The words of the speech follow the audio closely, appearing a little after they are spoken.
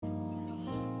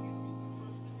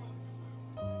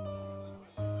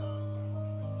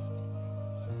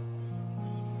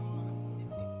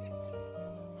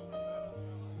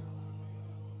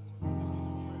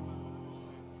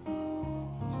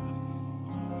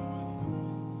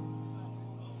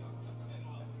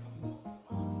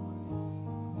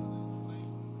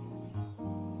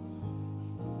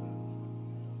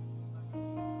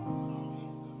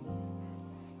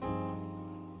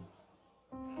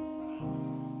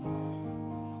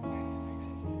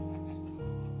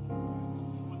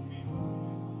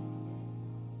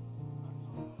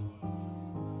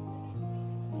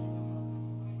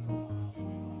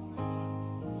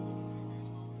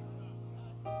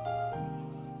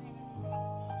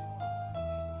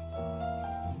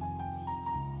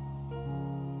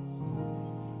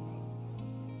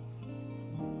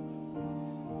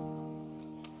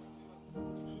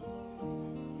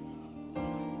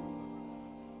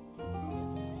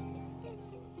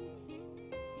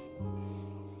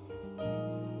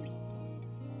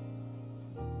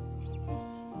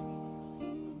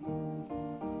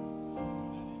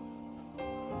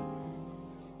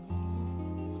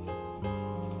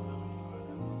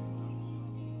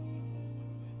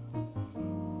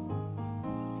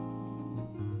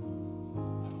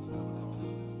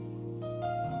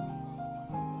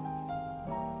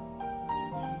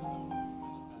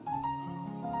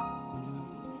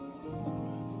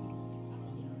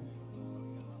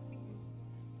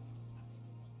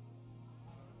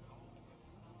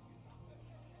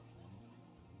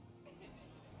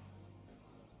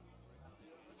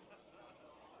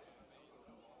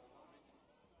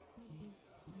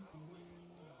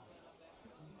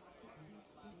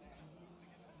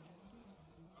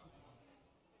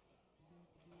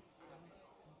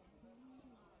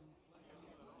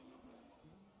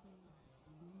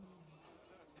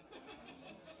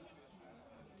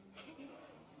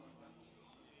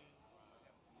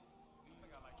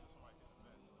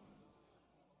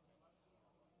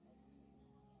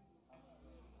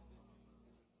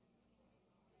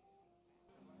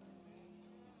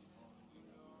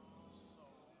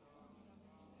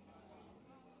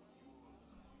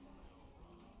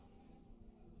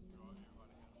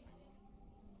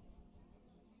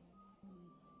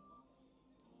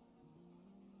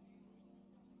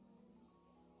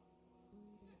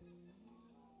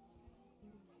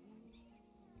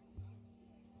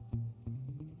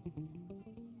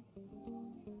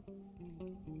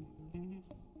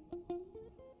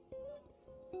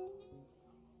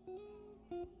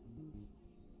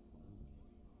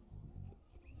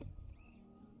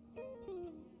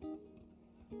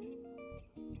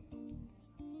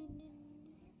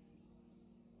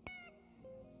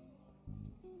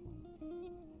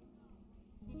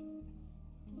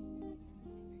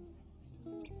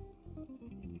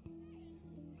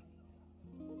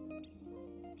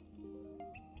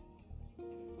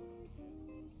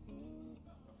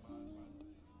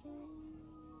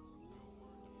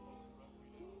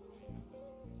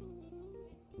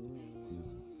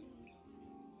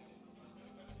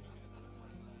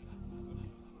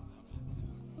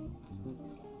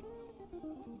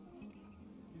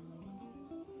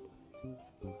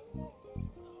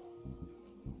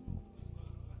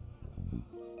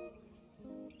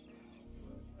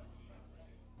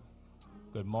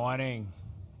Good morning.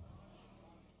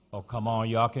 Oh, come on,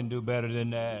 y'all can do better than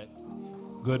that.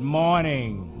 Good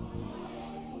morning.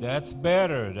 That's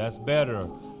better. That's better.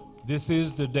 This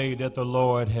is the day that the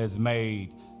Lord has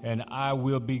made, and I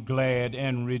will be glad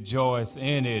and rejoice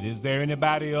in it. Is there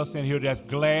anybody else in here that's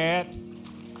glad?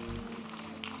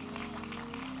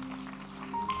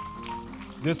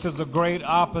 This is a great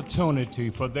opportunity,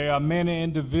 for there are many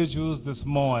individuals this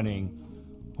morning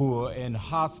who are in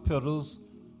hospitals,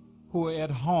 who are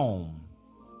at home,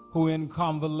 who are in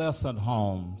convalescent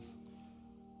homes,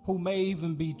 who may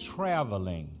even be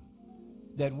traveling,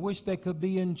 that wish they could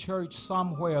be in church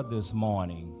somewhere this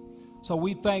morning. So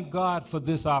we thank God for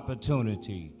this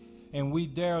opportunity, and we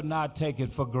dare not take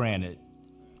it for granted.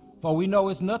 For we know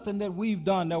it's nothing that we've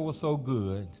done that was so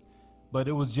good, but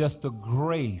it was just the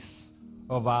grace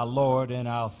of our Lord and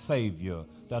our Savior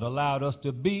that allowed us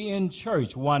to be in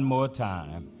church one more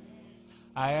time.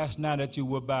 I ask now that you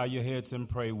will bow your heads and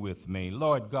pray with me.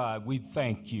 Lord God, we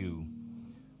thank you.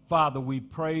 Father, we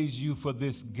praise you for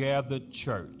this gathered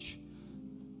church,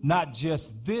 not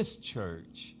just this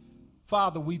church.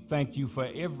 Father, we thank you for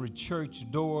every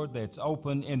church door that's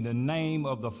open in the name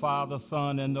of the Father,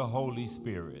 Son, and the Holy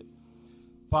Spirit.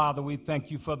 Father, we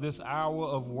thank you for this hour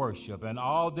of worship and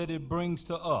all that it brings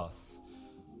to us.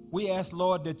 We ask,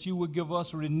 Lord, that you would give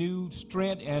us renewed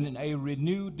strength and a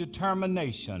renewed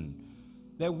determination,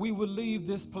 that we would leave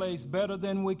this place better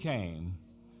than we came.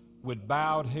 With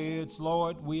bowed heads,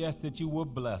 Lord, we ask that you will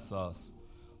bless us.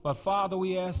 But Father,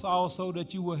 we ask also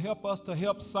that you will help us to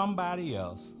help somebody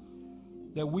else,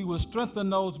 that we will strengthen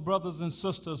those brothers and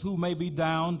sisters who may be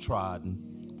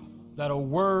downtrodden, that a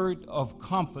word of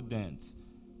confidence,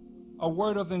 a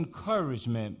word of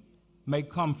encouragement may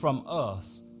come from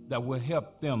us that will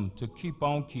help them to keep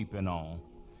on keeping on.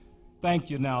 Thank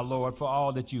you now, Lord, for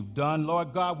all that you've done.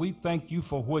 Lord God, we thank you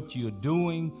for what you're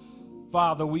doing.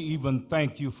 Father, we even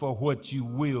thank you for what you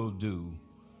will do.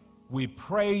 We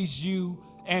praise you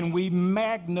and we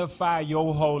magnify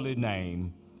your holy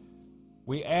name.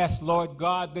 We ask, Lord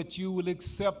God, that you will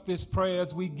accept this prayer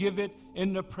as we give it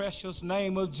in the precious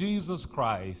name of Jesus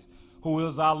Christ, who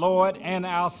is our Lord and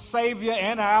our Savior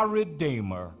and our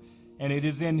Redeemer. And it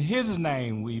is in his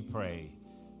name we pray.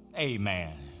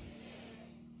 Amen.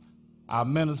 Our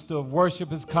minister of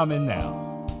worship is coming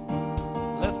now.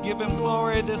 Let's give him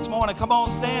glory this morning. Come on,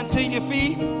 stand to your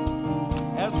feet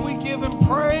as we give him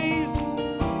praise.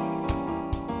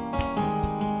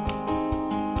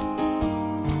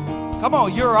 Come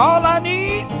on, you're all I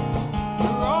need.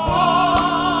 You're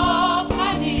all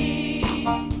I need.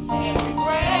 Every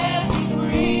breath you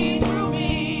breathe through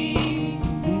me.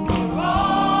 You're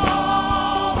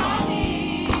all I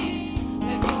need.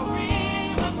 Let your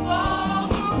river flow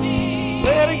through me.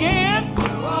 Say it again.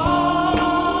 You're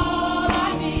all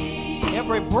I need.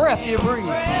 Every breath you breathe.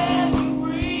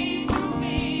 Through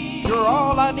me. You're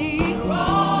all I need. You're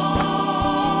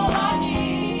all I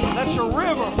need. Let your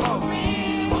river flow.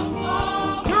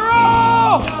 You're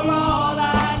all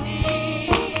I need.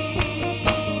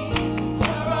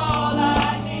 You're all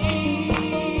I need.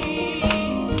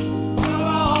 You're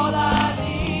all I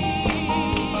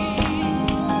need.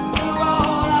 You're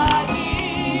all I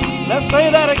need. Let's say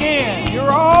that again.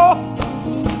 You're all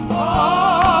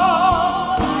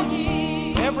I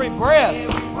need. Every breath you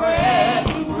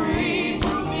breathe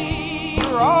through me.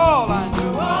 You're all I need.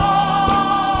 You're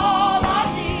all I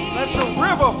need. Let your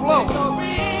river flow.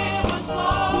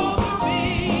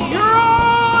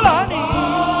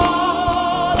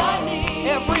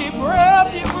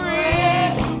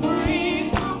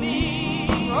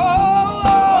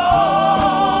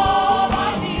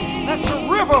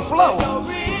 Flow.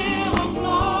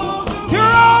 You're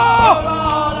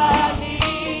all I need.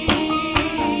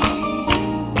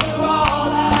 You're all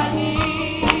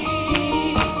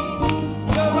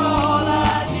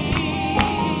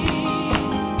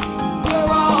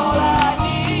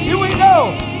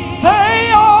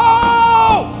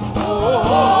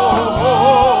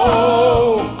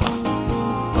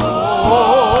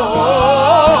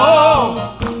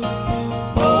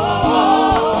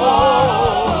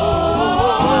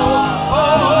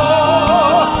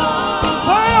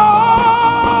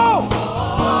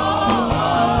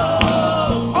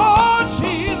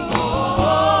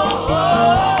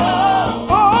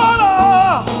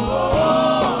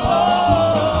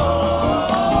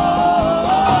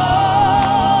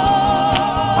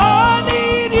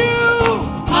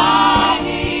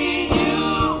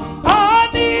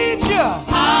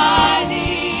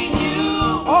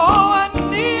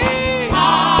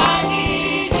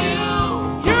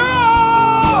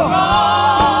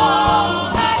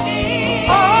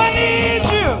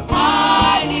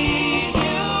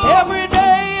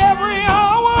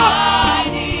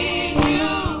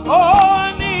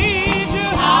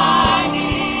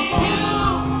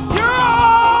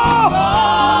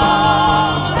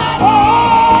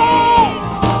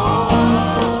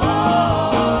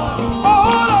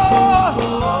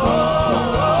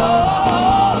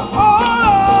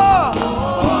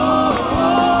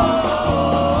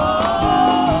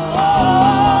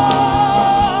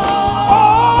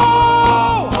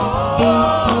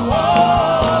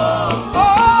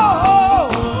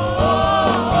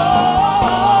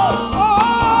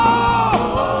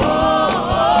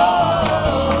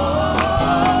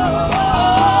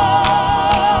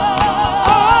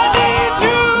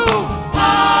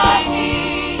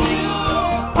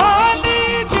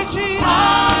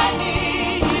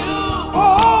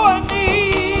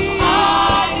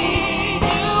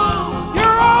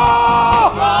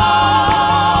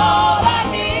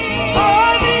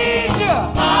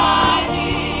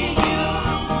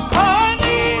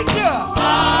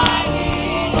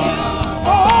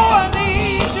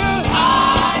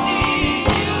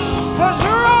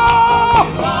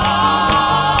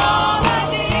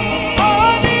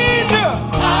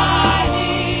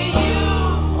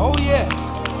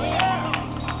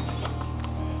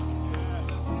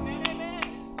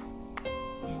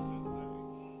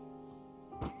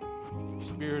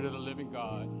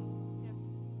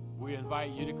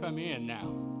invite you to come in now.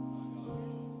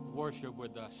 Worship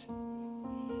with us.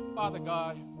 Father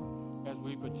God, as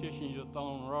we petition your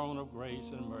throne of grace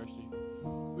and mercy,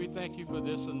 we thank you for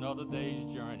this another day's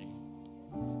journey.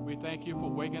 We thank you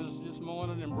for waking us this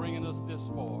morning and bringing us this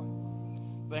far.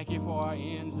 Thank you for our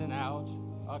ins and outs,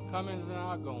 our comings and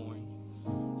our goings,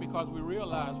 because we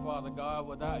realize, Father God,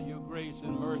 without your grace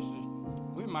and mercy,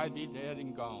 we might be dead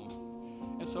and gone.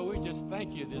 And so we just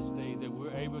thank you this day that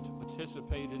we're able to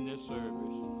participate in this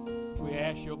service. We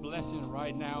ask your blessing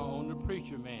right now on the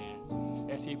preacher man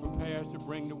as he prepares to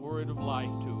bring the word of life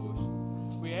to us.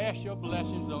 We ask your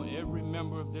blessings on every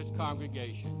member of this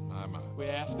congregation. Amen. We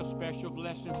ask a special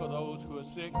blessing for those who are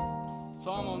sick,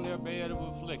 some on their bed of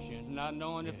afflictions, not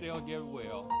knowing if they'll get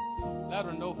well. Let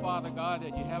them know, Father God,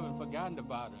 that you haven't forgotten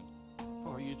about them.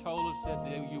 For you told us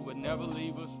that you would never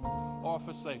leave us or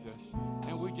forsake us.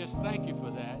 And we just thank you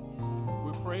for that.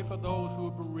 We pray for those who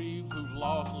are bereaved, who've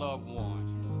lost loved ones.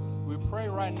 We pray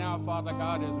right now, Father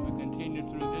God, as we continue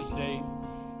through this day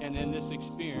and in this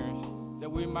experience, that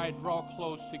we might draw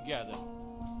close together.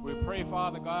 We pray,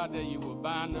 Father God, that you will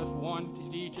bind us one to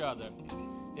each other,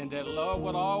 and that love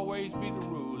would always be the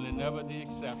rule and never the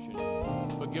exception.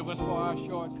 Forgive us for our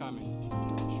shortcomings.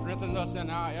 Strengthen us in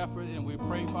our effort, and we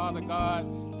pray, Father God,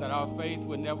 that our faith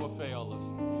would never fail us.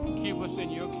 Keep us in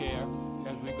your care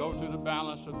as we go through the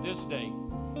balance of this day.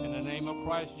 In the name of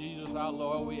Christ Jesus our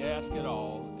Lord, we ask it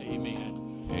all.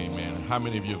 Amen. Amen. How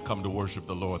many of you have come to worship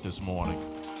the Lord this morning?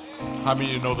 How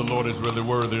many of you know the Lord is really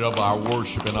worthy of our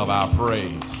worship and of our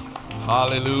praise?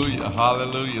 Hallelujah,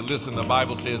 hallelujah. Listen, the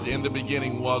Bible says, in the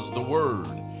beginning was the Word,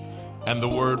 and the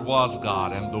Word was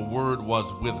God, and the Word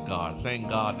was with God. Thank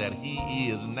God that He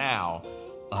is now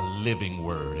a living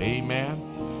Word. Amen.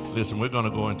 Listen, we're going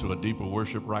to go into a deeper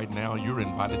worship right now. You're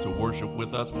invited to worship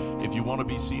with us. If you want to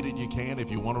be seated, you can.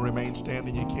 If you want to remain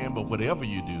standing, you can. But whatever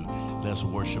you do, let's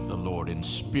worship the Lord in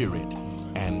spirit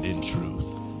and in truth.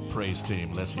 Praise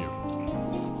team, let's hear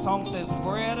it. Song says,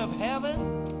 bread of heaven,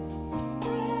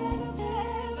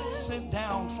 sent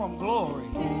down from glory.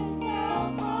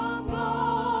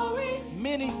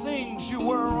 Many things you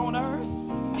were on earth.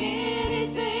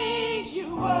 Many things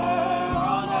you were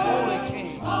on earth. Holy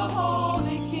King. A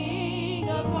holy King,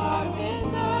 a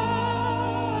carpenter.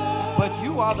 But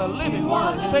you are the living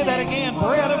word. Say that again.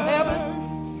 Bread of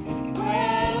heaven.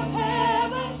 Bread of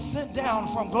heaven. Sent down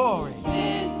from glory.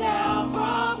 Sent down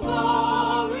from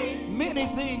glory. Many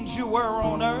things you were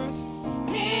on earth.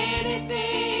 Many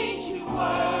things you were.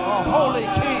 A holy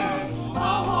King.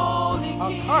 A holy King.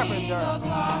 A carpenter. A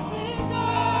carpenter.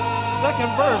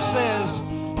 Second verse says,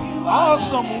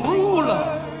 awesome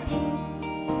ruler.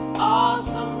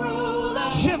 Awesome ruler.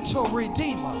 Gentle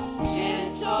redeemer.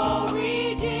 Gentle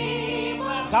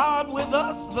redeemer. God with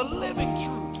us, the living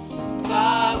truth.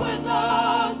 God with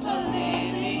us, the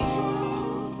living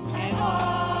truth. And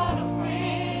what a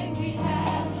friend we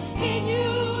have in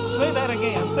you. Say that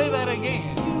again. Say that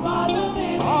again. You are the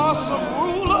living awesome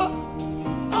ruler.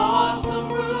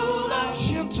 Awesome ruler.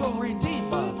 Gentle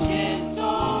redeemer.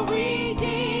 Gentle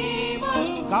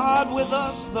redeemer. God with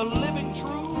us, the living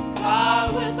truth.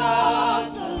 God with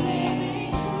us, the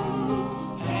living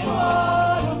truth. And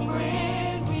what a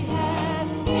friend we have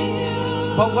in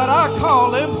you. But what I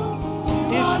call him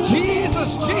is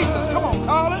Jesus, Jesus. Come on,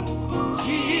 call him.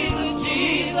 Jesus,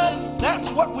 Jesus. That's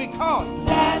what we call him.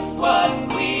 That's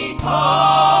what we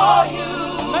call you.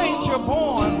 Manger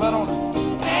born, but on a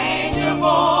manger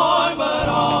born, but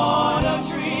on a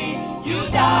tree. You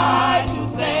died to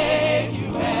save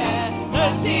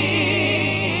humanity.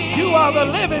 You are the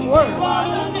living word.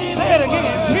 Say it again.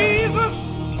 Word. Jesus.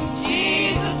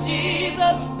 Jesus,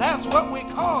 Jesus. That's what we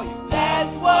call you.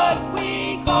 That's what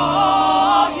we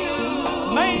call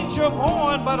you. Manger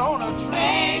born, but on a tree.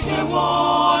 Manger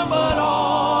born, but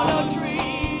on a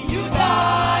tree. You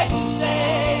died to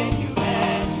save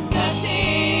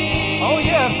humanity. Oh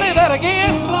yeah, say that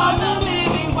again. You are the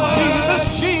living word.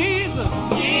 Jesus, Jesus.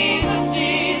 Jesus,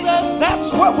 Jesus.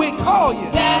 That's what we call you.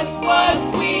 That's what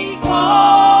we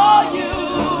call you.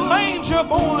 Manger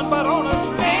born, but on a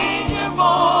tree. Manger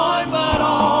born, but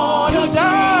on you a tree.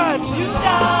 Died to you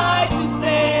died to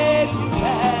save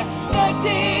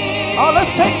humanity. Oh,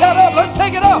 let's take that up. Let's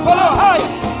take it up a little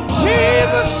higher.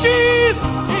 Jesus, Jesus.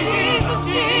 Jesus,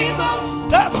 Jesus.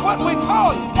 That's what we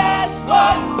call you. That's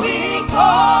what we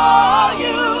call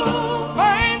you.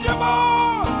 Manger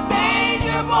born.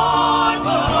 Manger born,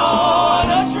 but on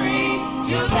a tree.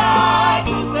 You died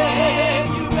to save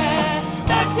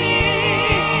humanity.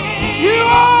 You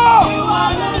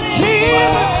are the living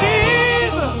Jesus, word.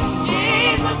 Jesus.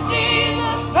 Jesus,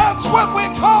 Jesus. That's what we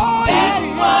call you. That's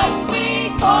what we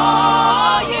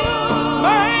call you.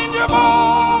 Manger born.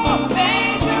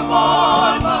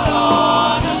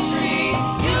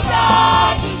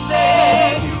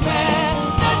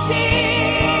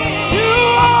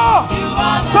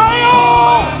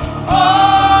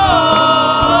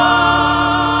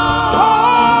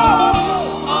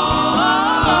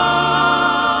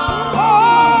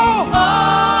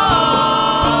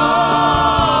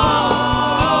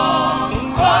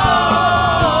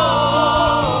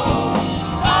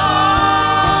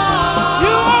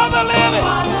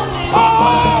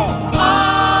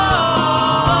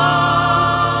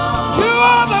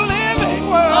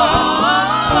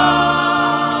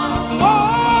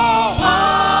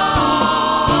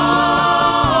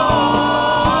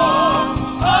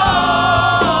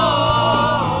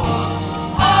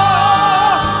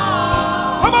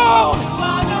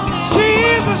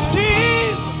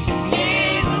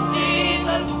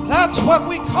 what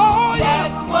we call you.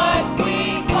 That's what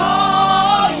we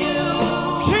call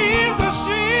you. Jesus,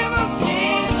 Jesus.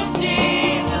 Jesus,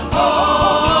 Jesus, oh,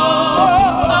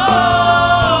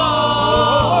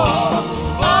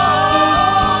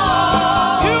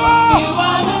 You you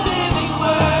are the living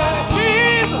word.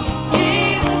 Jesus.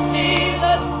 Jesus,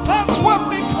 Jesus, That's what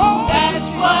we call you. that's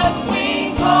what we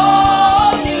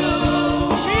call you.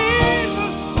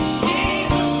 Jesus.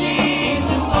 Jesus,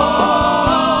 Jesus,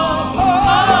 oh,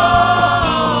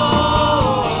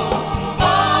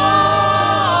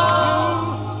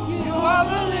 You are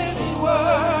the living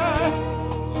word.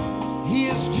 He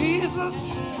is Jesus.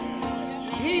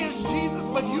 He is Jesus,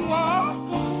 but you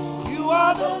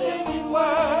are the living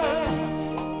word.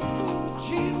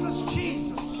 Jesus,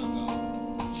 Jesus.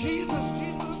 Jesus,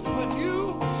 Jesus, but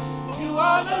you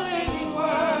are the living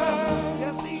word.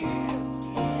 Yes, he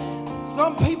is.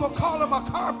 Some people call him a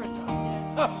carpenter,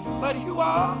 but you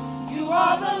are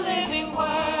the living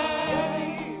word. Yes, he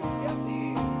is. Yes,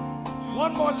 he is.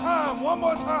 One more time.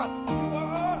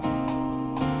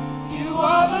 You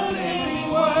are the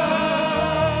living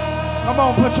word. Come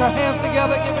on, put your hands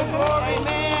together. Give him glory.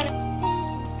 Amen.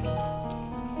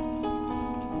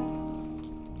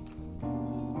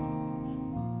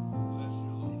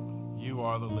 You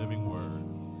are the living word.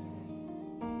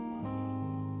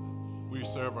 We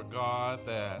serve a God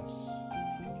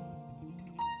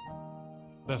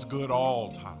that's good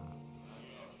all time.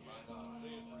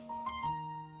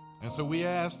 And so we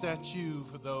ask that you,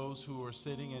 for those who are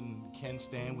sitting and can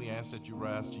stand, we ask that you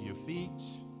rise to your feet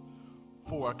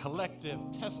for a collective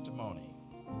testimony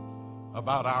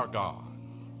about our God.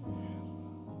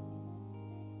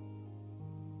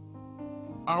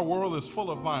 Our world is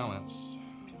full of violence,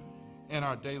 and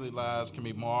our daily lives can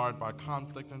be marred by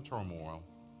conflict and turmoil.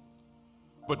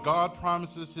 But God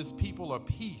promises his people a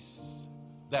peace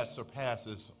that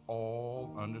surpasses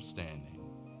all understanding.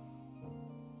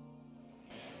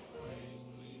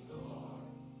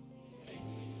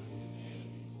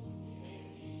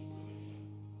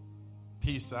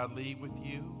 Peace I leave with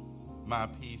you, my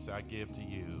peace I give to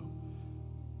you.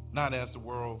 Not as the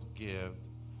world gives,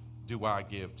 do I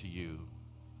give to you.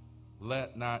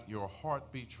 Let not your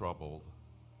heart be troubled,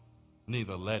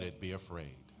 neither let it be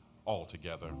afraid.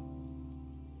 Altogether,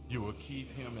 you will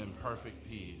keep him in perfect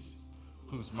peace,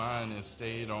 whose mind is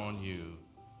stayed on you,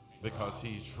 because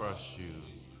he trusts you.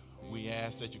 We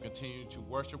ask that you continue to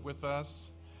worship with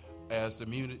us as the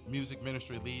music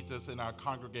ministry leads us in our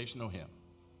congregational hymn.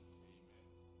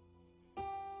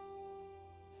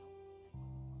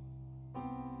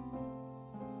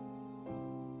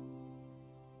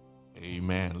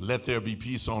 Amen. Let there be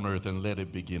peace on earth, and let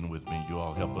it begin with me. You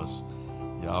all help us.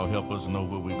 Y'all help us know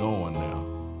where we're going now.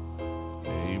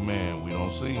 Amen. We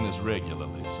don't sing this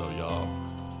regularly, so y'all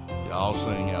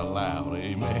sing out loud.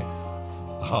 Amen.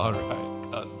 All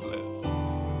right. God bless.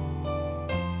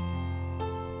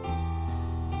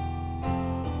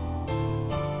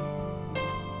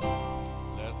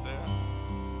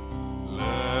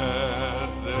 Let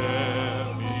there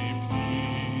be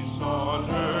peace on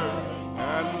earth,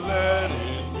 and let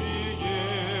it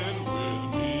begin with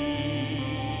me.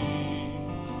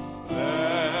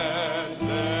 Let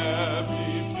there be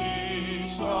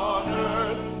peace on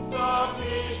earth, the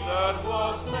peace that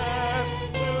was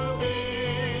meant to be,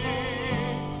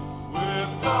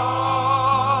 with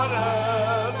God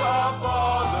as our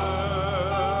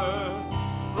Father,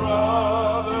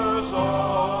 brothers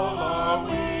all are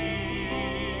we.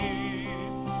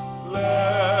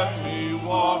 Let me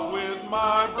walk with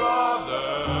my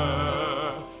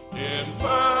brother in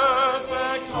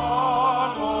perfect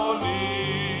harmony.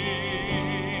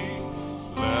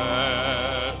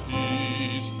 Let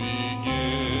peace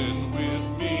begin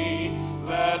with me.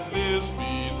 Let this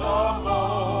be the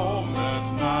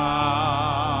moment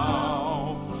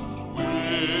now.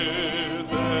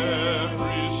 With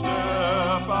every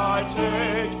step I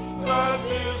take, let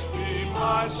this be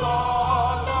my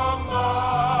solemn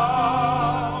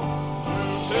vow, to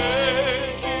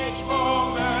take each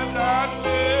moment and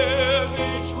live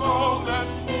each moment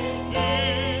in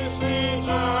peace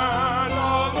eternally.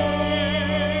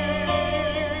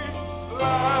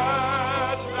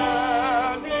 Let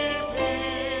there be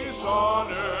peace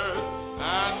on earth,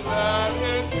 and let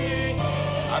it be.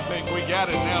 I think we got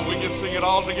it now. We can sing it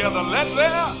all together. Let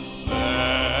there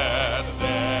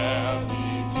be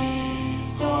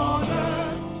peace on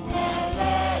earth, and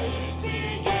let it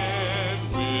begin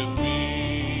with me.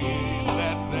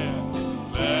 Let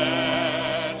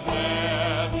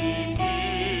there be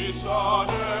peace on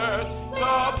earth,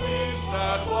 the peace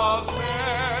that was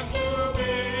meant to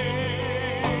be,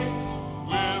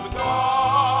 with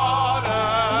God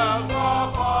as our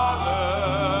Father,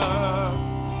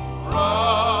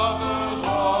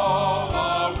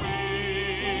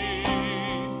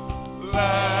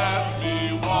 Let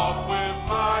me walk with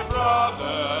my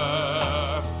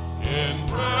brother in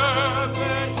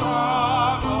perfect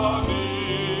harmony.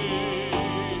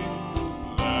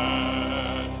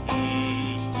 Let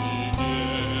peace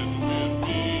begin with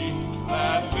me.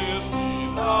 Let this be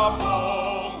the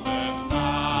moment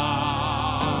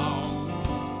now.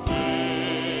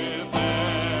 With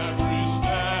every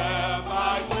step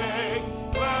I take,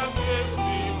 let this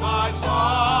be my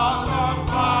song of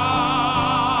vow.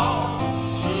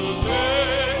 To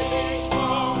take each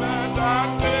moment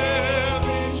and live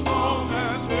each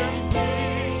moment in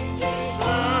peace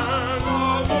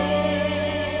eternally.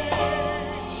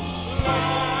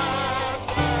 Let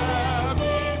there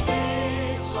be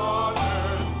peace on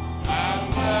earth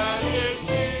and let it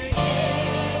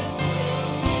begin with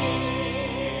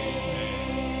me.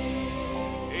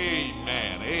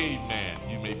 Amen. Amen.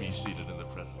 You may be seated in the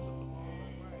presence of the Lord.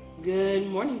 Good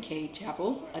morning, Cade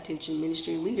Chapel. Attention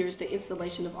ministry leaders, the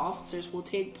installation of officers will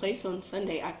take place on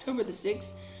Sunday, October the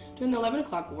 6th during the 11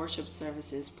 o'clock worship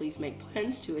services. Please make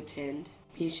plans to attend.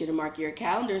 Be sure to mark your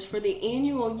calendars for the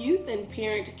annual Youth and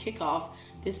Parent Kickoff.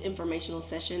 This informational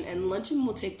session and luncheon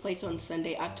will take place on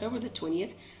Sunday, October the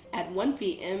 20th at 1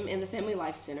 p.m. in the Family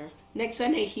Life Center. Next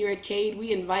Sunday here at Cade,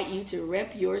 we invite you to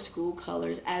rep your school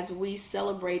colors as we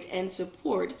celebrate and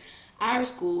support our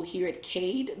school here at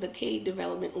Cade, the Cade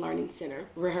Development Learning Center.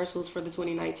 Rehearsals for the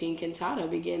 2019 cantata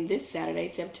begin this Saturday,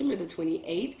 September the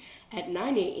 28th at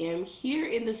 9 a.m. here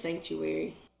in the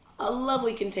sanctuary. A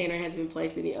lovely container has been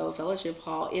placed in the Old Fellowship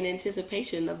Hall in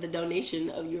anticipation of the donation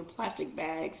of your plastic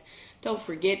bags. Don't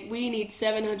forget, we need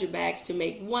 700 bags to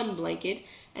make one blanket,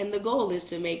 and the goal is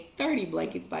to make 30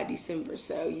 blankets by December.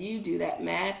 So you do that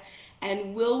math,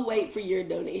 and we'll wait for your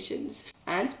donations.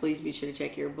 And please be sure to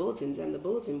check your bulletins and the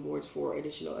bulletin boards for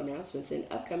additional announcements and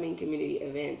upcoming community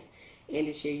events, and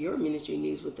to share your ministry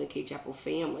news with the Cade Chapel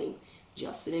family.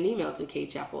 Just send an email to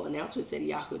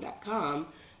cadechapelannouncements@yahoo.com,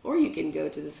 or you can go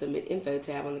to the Submit Info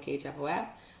tab on the Cade Chapel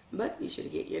app. But be sure to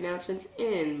get your announcements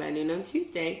in by noon on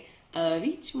Tuesday of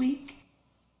each week.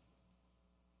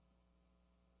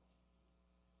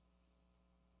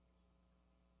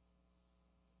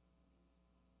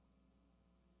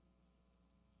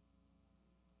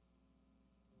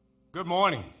 Good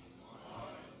morning.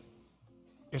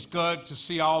 It's good to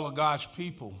see all of God's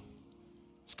people.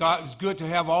 It's good to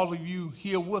have all of you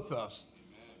here with us.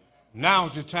 Now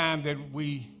is the time that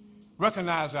we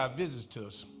recognize our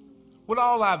visitors. Would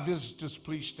all our visitors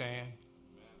please stand?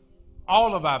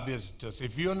 All of our visitors.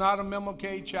 If you're not a member of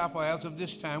Cade Chapel as of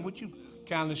this time, would you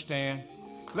kindly stand?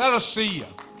 Let us see you.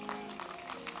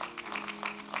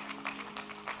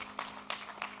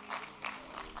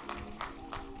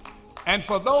 And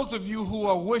for those of you who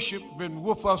are worshiping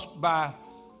with us by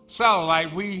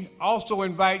satellite, we also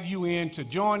invite you in to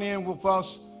join in with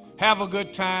us, have a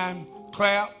good time,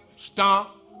 clap, stomp,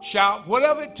 shout,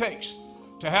 whatever it takes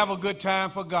to have a good time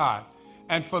for God.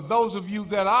 And for those of you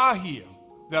that are here,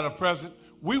 that are present,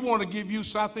 we want to give you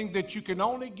something that you can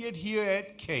only get here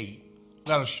at Cade.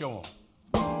 Let us show them.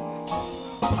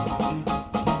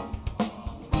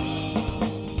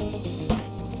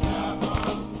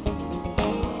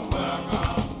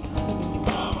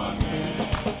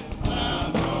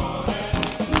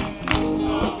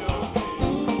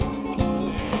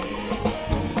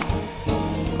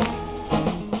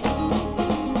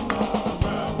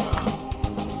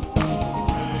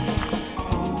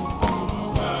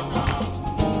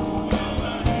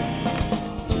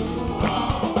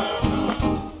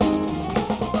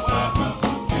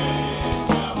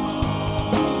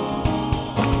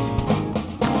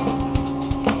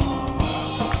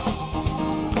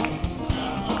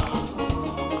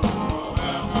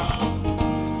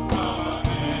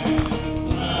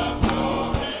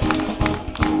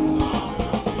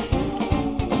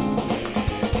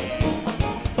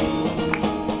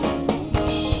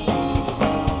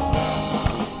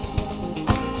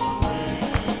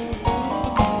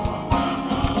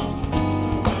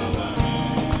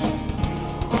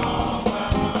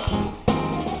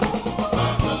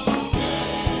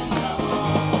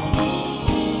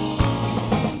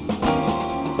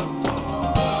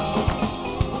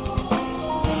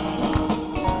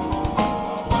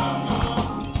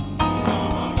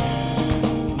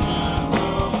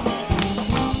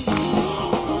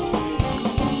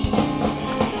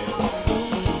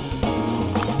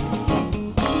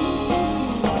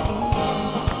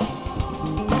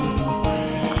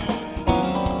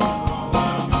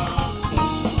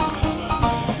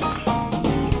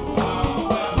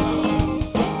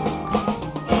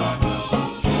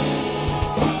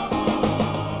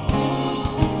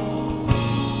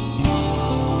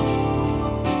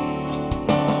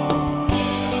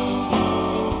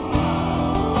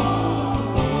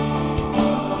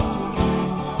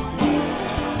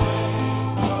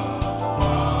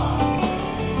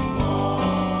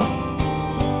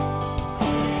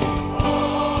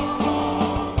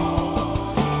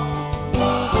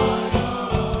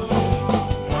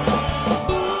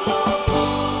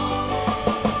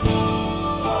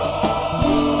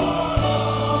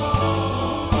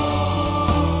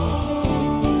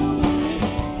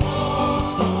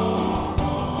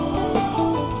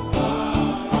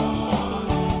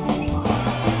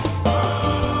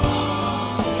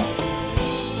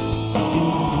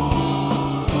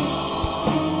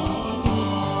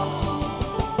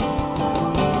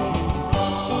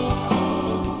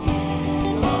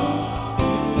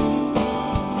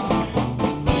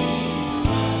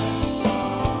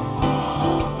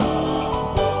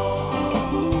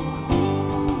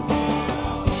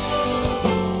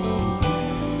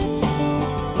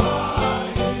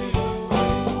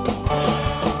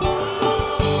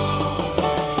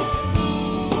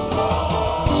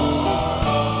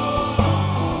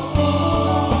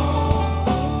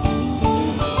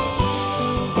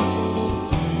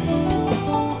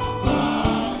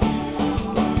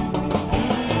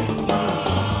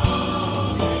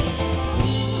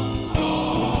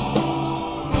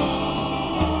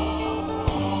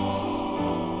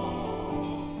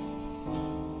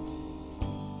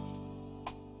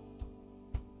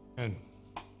 And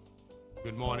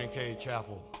good morning, Cade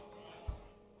Chapel.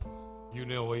 You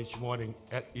know, each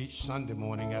Sunday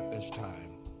morning at this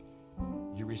time,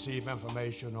 you receive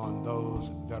information on those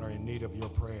that are in need of your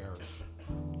prayers,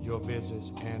 your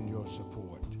visits, and your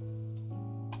support.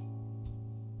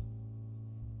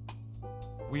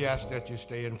 We ask that you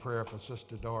stay in prayer for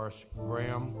Sister Doris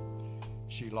Graham.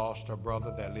 She lost her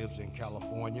brother that lives in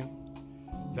California.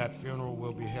 That funeral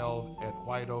will be held at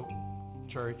White Oak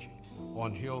Church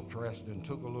on Hillcrest in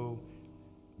Tougaloo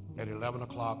at 11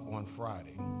 o'clock on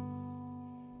Friday.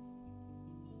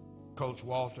 Coach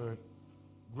Walter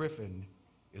Griffin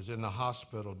is in the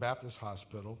hospital, Baptist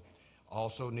Hospital,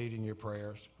 also needing your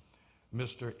prayers.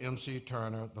 Mr. M.C.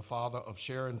 Turner, the father of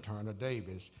Sharon Turner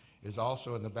Davis, is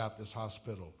also in the Baptist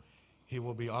Hospital. He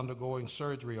will be undergoing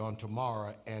surgery on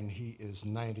tomorrow, and he is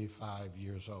 95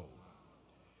 years old.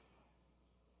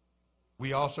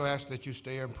 We also ask that you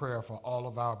stay in prayer for all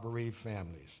of our bereaved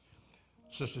families.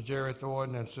 Sister Jerry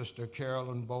Thornton and Sister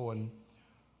Carolyn Bowen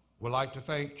would like to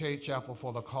thank Cade Chapel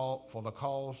for the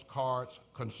calls, cards,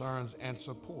 concerns, and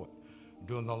support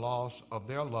during the loss of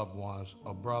their loved ones,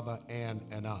 a brother and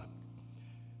an aunt.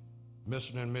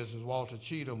 Mr. and Mrs. Walter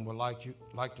Cheatham would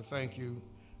like to thank you,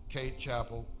 Cade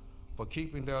Chapel, for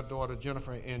keeping their daughter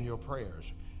Jennifer in your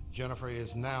prayers. Jennifer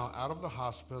is now out of the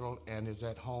hospital and is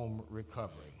at home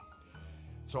recovering.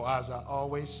 So as I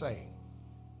always say,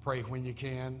 pray when you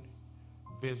can,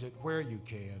 visit where you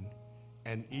can,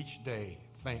 and each day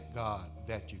thank God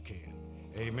that you can.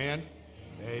 Amen.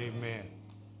 Amen.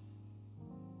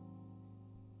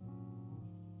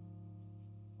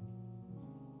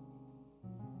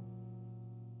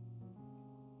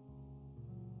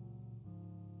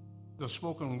 The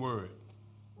spoken word.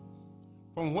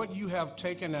 From what you have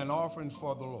taken an offering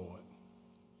for the Lord,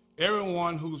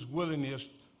 everyone whose willing is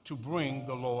to bring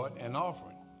the Lord an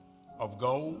offering of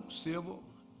gold, silver,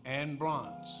 and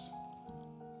bronze.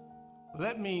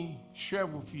 Let me share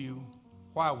with you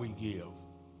why we give.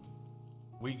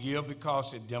 We give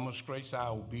because it demonstrates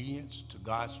our obedience to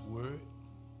God's word.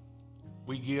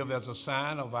 We give as a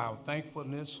sign of our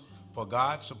thankfulness for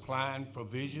God supplying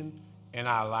provision in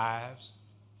our lives.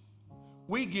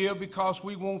 We give because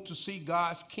we want to see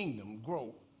God's kingdom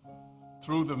grow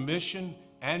through the mission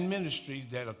and ministries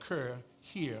that occur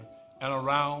here and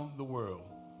around the world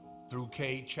through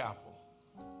Cade Chapel.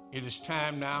 It is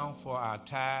time now for our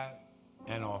tithe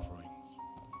and offerings.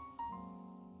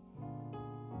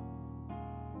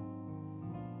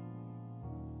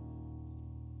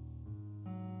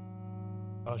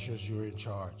 Ushers, you're in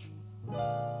charge.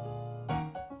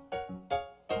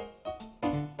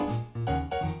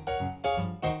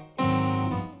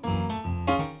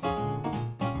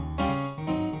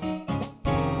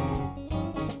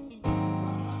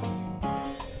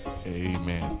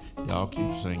 Amen. Y'all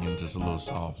keep singing just a little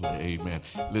softly. Amen.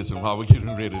 Listen, while we're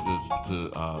getting ready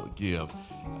to give,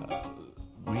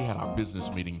 we had our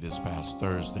business meeting this past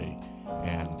Thursday,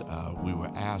 and we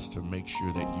were asked to make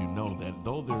sure that you know that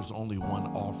though there's only one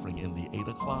offering in the 8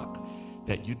 o'clock,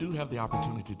 that you do have the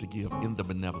opportunity to give in the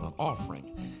benevolent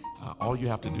offering. All you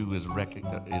have to do is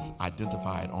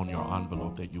identify it on your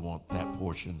envelope that you want that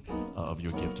portion of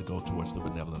your gift to go towards the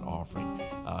benevolent offering.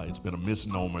 It's been a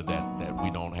misnomer that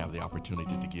we don't have the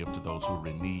opportunity to give to those who are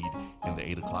in need in the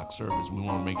 8 o'clock service. We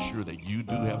want to make sure that you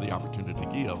do have the opportunity to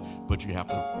give, but you have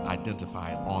to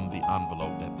identify it on the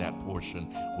envelope that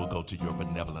portion will go to your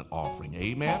benevolent offering.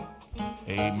 Amen?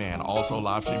 Amen. Also,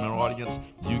 live streaming audience,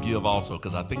 you give also,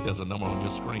 because I think there's a number on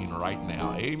your screen right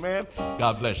now. Amen?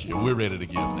 God bless you. We're ready to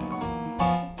give now.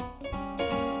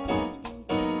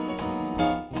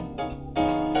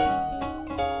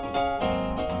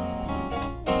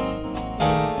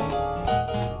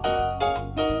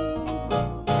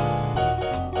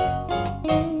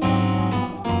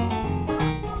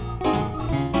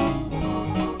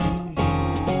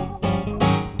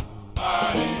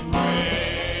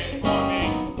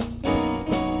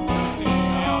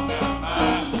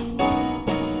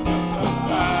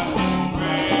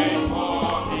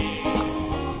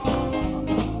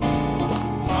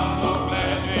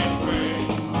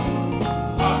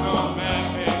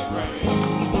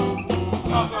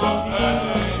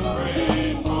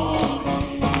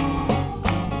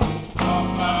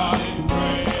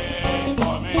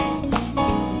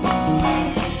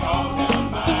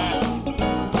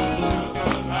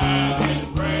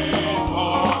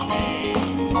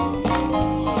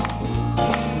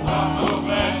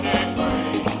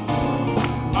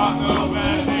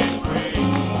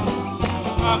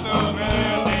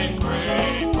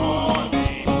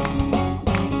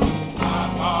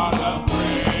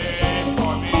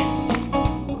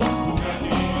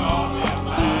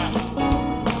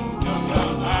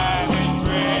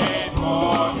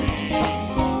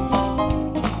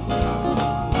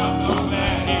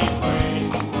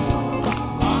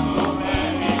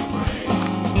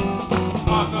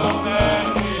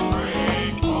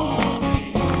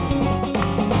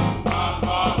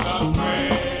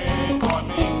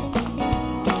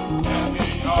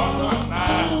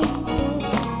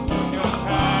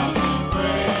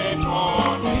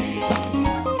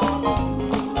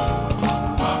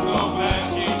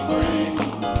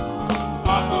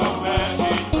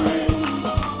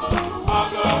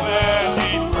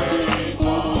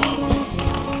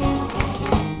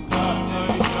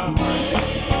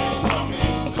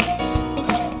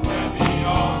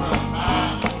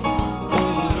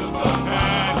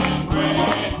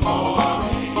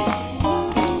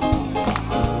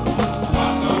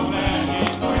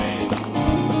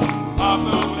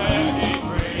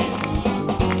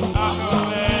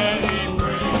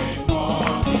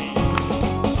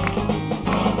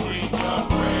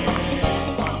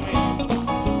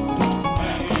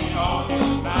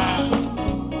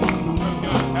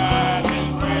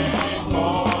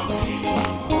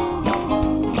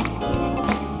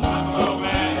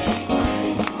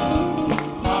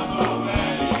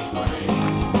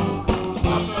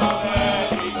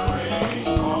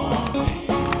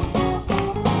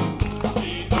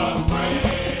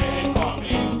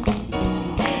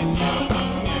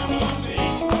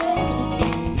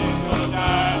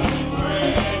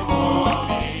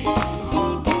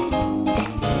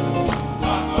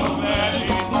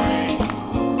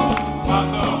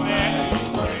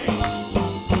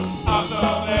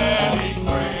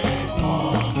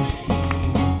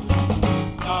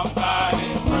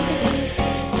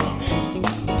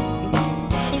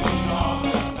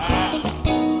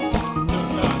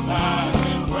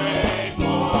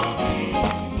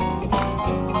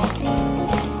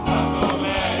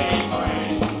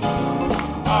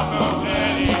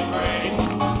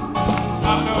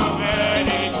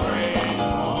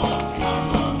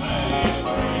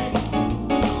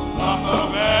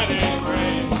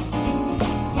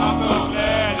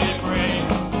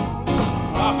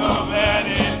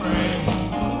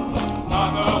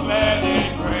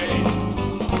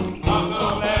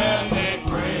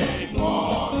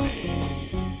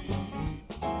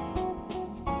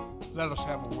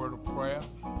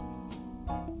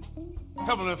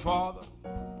 Heavenly Father,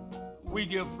 we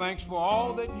give thanks for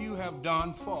all that you have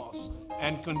done for us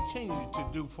and continue to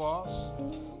do for us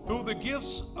through the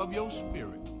gifts of your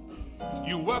Spirit.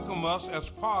 You welcome us as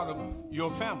part of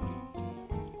your family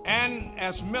and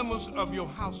as members of your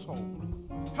household.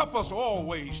 Help us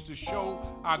always to show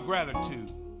our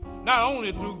gratitude, not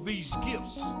only through these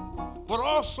gifts, but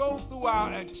also through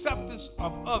our acceptance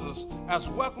of others as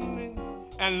welcoming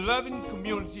and loving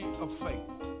community of faith.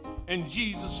 In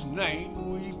Jesus'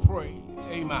 name we pray.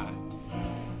 Amen.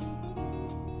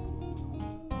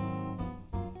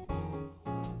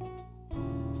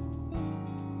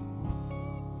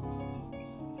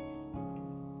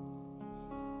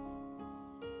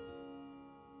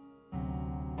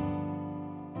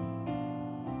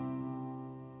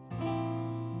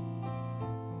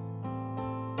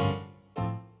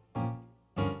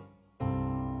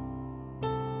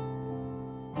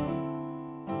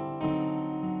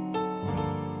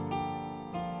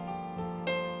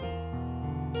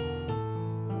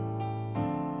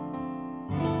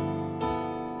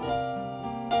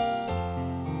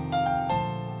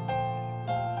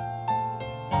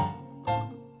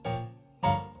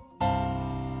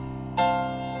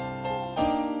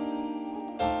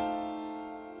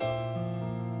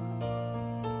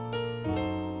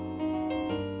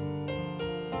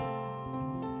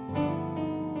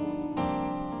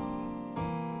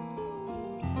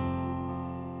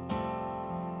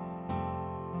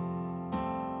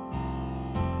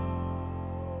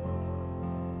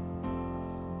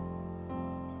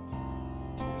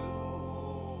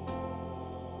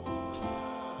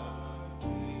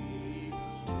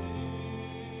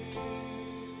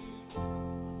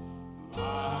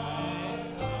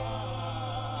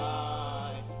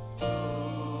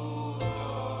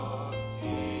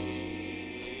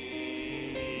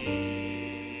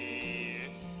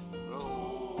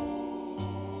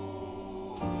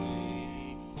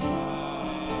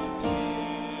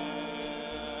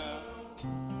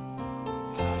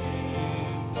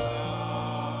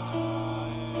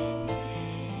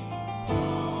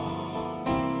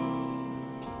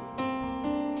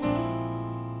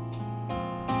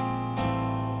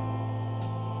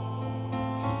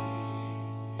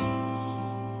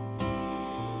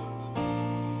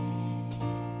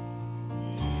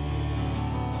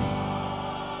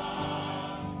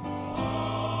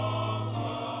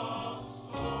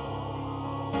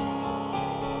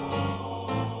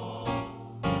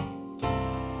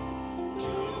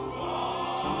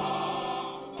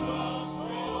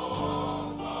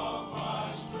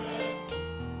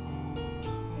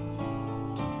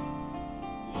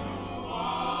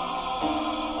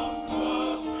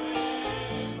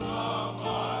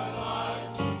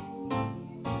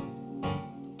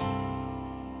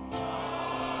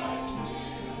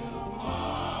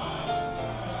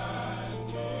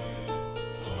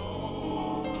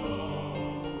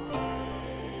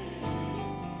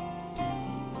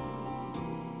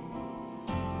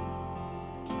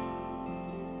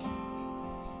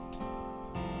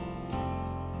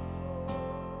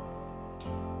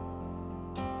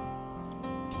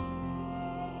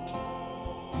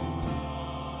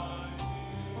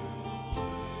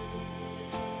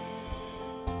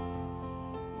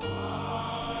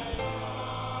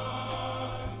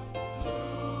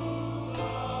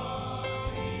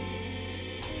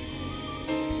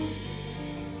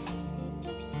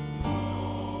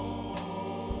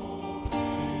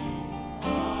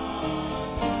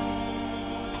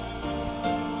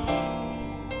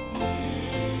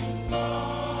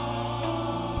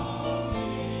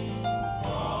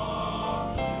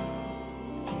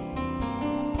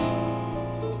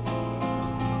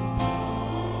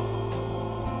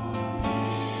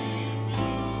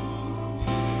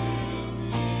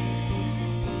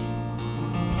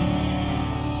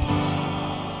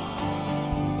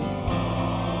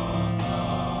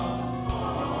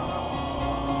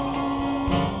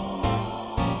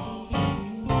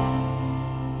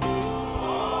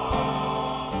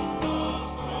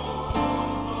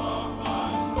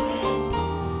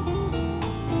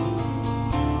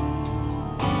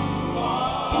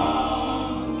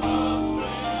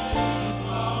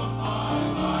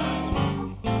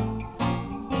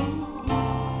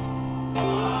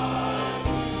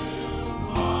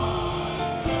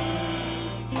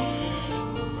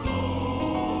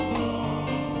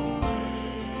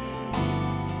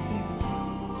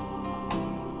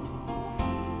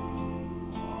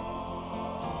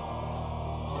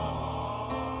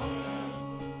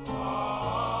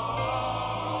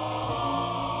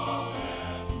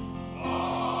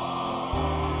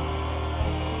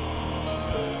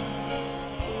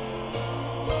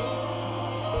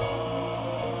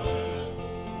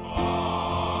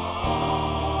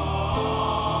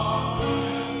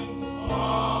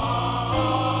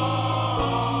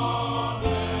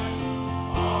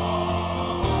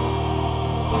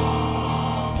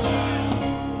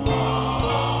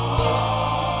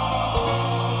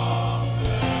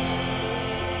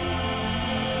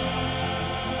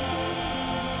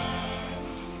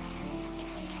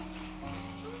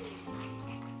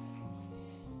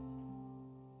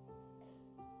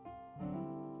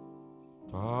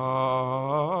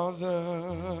 Father,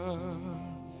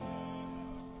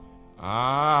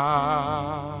 I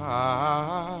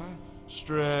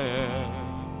stretch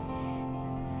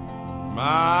my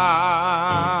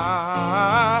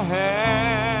hands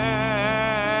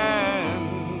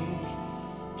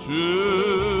to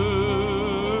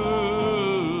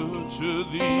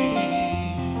thee.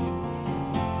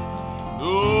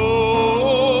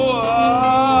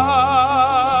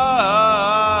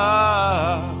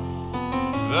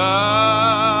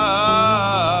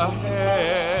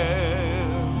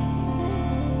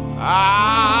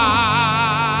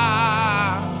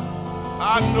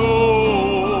 I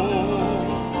know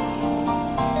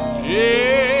if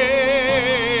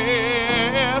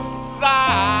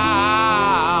thou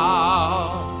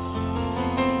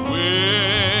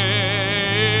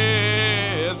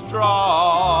withdraw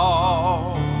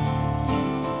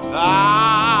thy,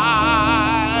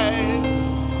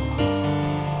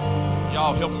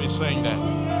 y'all help me sing that,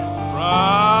 from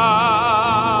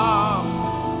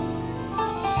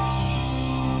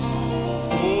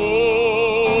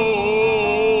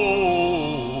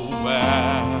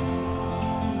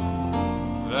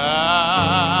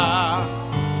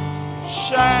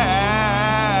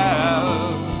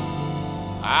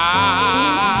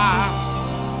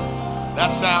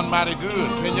that sound mighty good.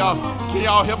 Can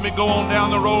y'all help me go on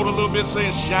down the road a little bit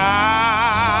saying shine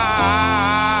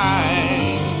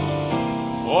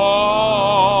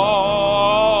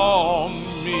on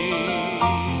me,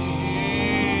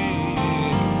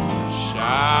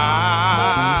 shine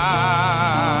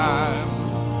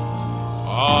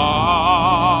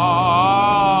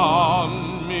on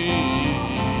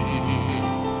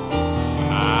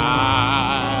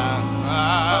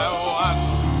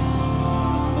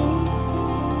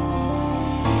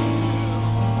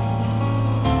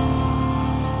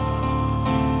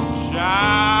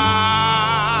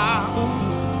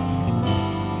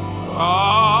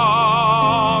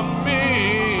me.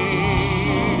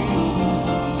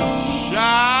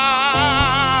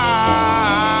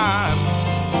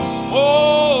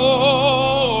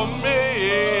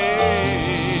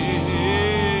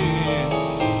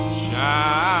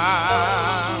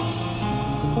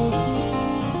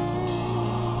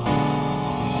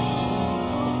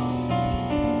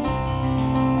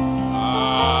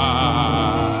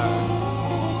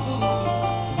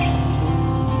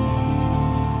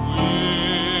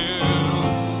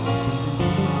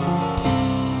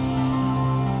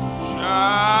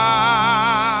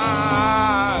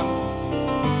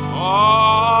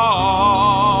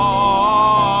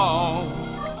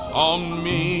 On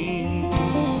me.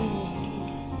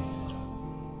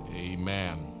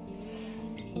 Amen.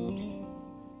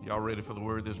 Y'all ready for the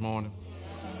word this morning?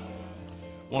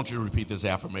 Won't you repeat this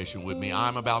affirmation with me?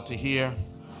 I'm about to hear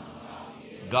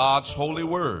God's holy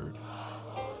word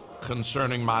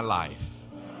concerning my life.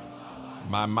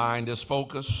 My mind is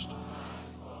focused.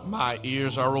 My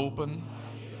ears are open.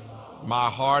 My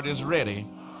heart is ready.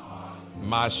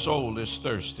 My soul is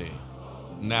thirsty.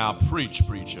 Now preach,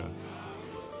 preacher.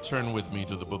 Turn with me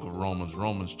to the book of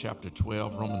Romans chapter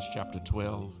 12. Romans chapter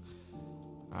 12.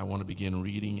 I want to begin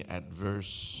reading at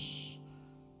verse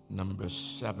number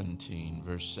 17.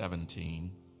 Verse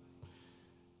 17.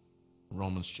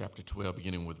 Romans chapter 12,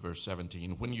 beginning with verse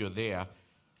 17. When you're there, I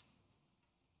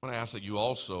want to ask that you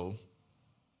also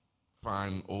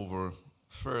find over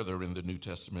further in the New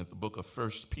Testament the book of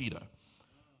 1 Peter.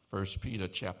 1 Peter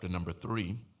chapter number 3.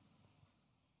 I'm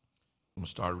going to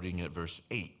start reading at verse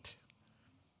 8.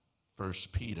 1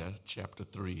 Peter chapter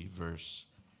 3, verse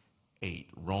 8.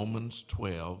 Romans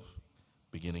 12,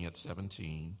 beginning at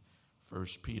 17. 1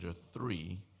 Peter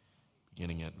 3,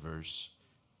 beginning at verse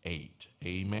 8.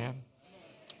 Amen?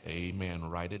 Amen.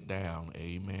 Write it down.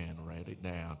 Amen. Write it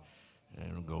down.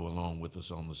 And go along with us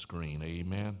on the screen.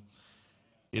 Amen.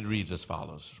 It reads as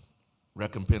follows.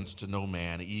 Recompense to no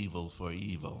man evil for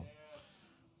evil.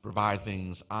 Provide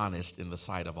things honest in the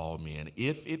sight of all men.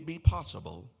 If it be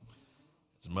possible,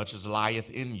 as much as lieth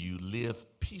in you, live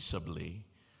peaceably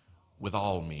with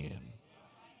all men.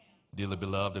 Dearly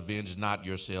beloved, avenge not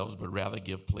yourselves, but rather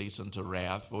give place unto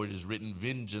wrath, for it is written,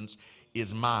 vengeance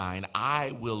is mine,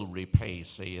 I will repay,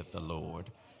 saith the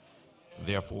Lord.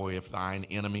 Therefore, if thine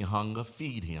enemy hunger,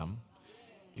 feed him.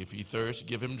 If he thirst,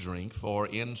 give him drink, for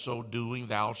in so doing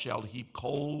thou shalt heap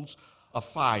coals of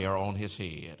fire on his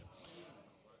head.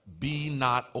 Be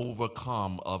not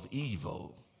overcome of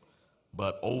evil,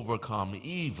 but overcome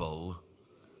evil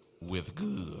with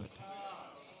good.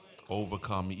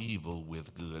 Overcome evil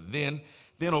with good. Then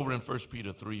over in 1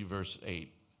 Peter 3, verse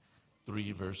 8,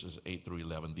 3 verses 8 through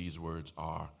 11, these words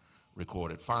are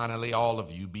recorded. Finally, all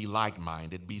of you be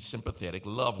like-minded, be sympathetic,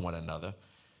 love one another,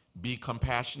 be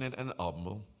compassionate and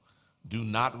humble. Do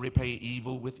not repay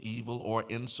evil with evil or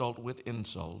insult with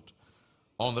insult.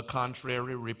 On the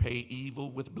contrary, repay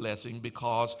evil with blessing,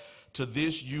 because to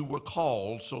this you were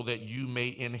called, so that you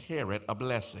may inherit a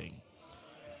blessing.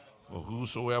 For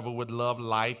whosoever would love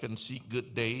life and seek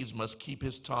good days must keep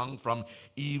his tongue from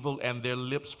evil and their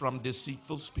lips from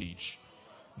deceitful speech.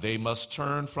 They must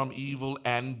turn from evil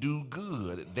and do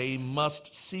good. They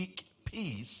must seek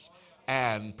peace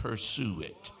and pursue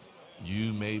it.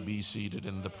 You may be seated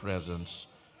in the presence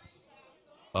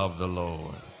of the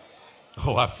Lord.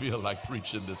 Oh, I feel like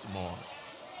preaching this morning.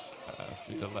 I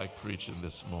feel like preaching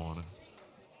this morning.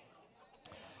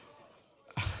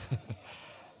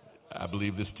 I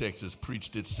believe this text has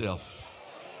preached itself.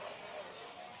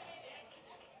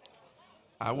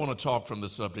 I want to talk from the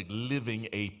subject, living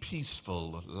a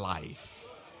peaceful life.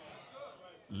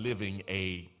 Living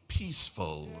a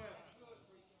peaceful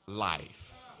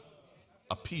life.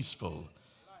 A peaceful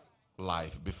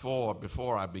life.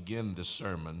 Before I begin this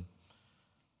sermon,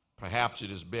 perhaps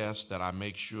it is best that I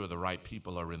make sure the right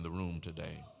people are in the room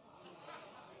today.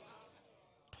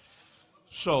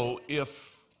 So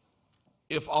if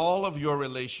all of your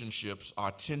relationships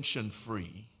are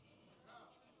tension-free,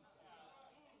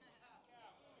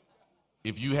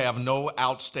 if you have no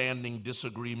outstanding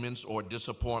disagreements or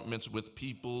disappointments with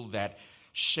people that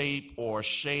shape or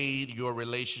shade your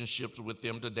relationships with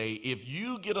them today, if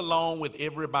you get along with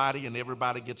everybody and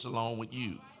everybody gets along with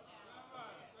you,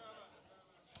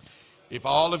 if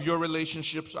all of your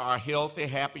relationships are healthy,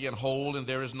 happy, and whole, and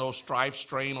there is no strife,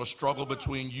 strain, or struggle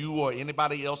between you or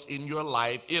anybody else in your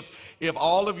life, if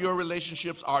all of your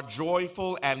relationships are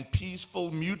joyful and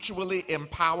peaceful, mutually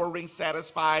empowering,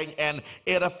 satisfying, and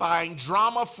edifying,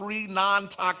 drama-free,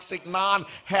 non-toxic,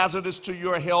 non-hazardous to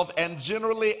your health, and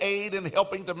generally aid in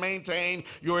helping to maintain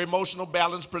your emotional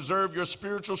balance, preserve your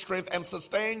spiritual strength, and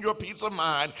sustain your peace of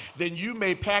mind, then you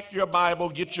may pack your Bible,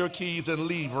 get your keys, and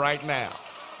leave right now.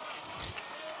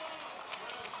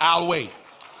 I'll wait.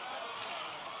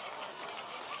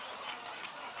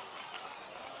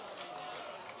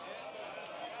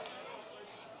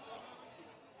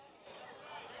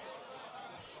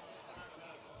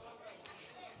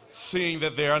 Seeing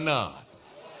that there are none.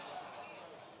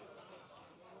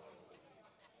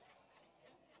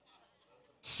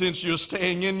 Since you're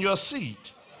staying in your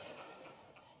seat,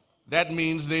 that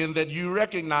means then that you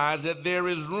recognize that there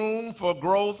is room for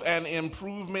growth and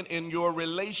improvement in your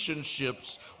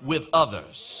relationships with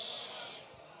others.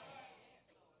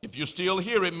 If you're still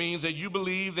here, it means that you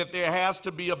believe that there has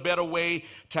to be a better way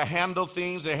to handle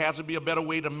things. There has to be a better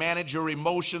way to manage your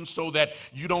emotions so that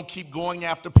you don't keep going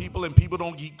after people and people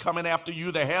don't keep coming after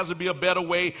you. There has to be a better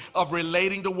way of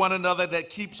relating to one another that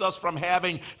keeps us from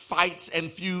having fights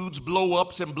and feuds,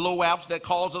 blow-ups and blowouts that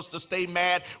cause us to stay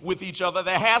mad with each other.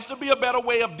 There has to be a better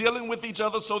way of dealing with each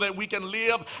other so that we can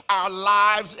live our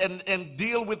lives and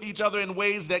deal with each other in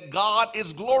ways that God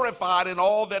is glorified in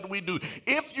all that we do.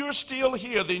 If you're still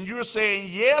here, then you're saying,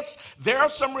 yes, there are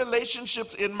some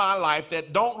relationships in my life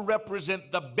that don't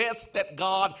represent the best that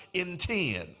God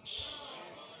intends.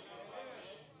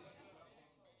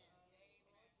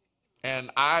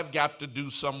 And I've got to do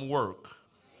some work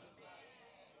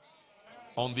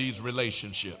on these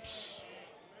relationships.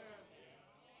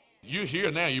 You're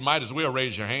here now, you might as well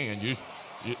raise your hand.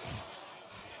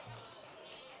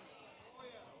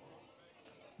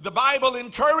 The Bible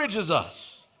encourages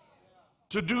us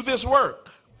to do this work.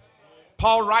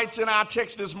 Paul writes in our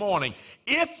text this morning,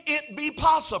 if it be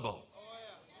possible,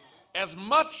 as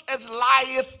much as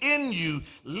lieth in you,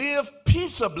 live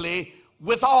peaceably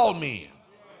with all men.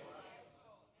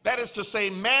 That is to say,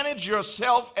 manage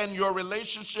yourself and your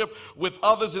relationship with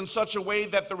others in such a way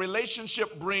that the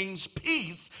relationship brings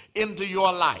peace into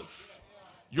your life.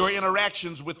 Your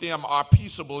interactions with them are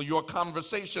peaceable. Your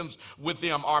conversations with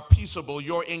them are peaceable.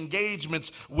 Your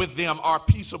engagements with them are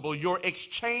peaceable. Your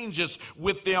exchanges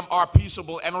with them are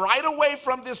peaceable. And right away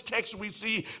from this text, we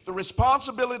see the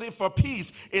responsibility for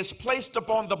peace is placed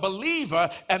upon the believer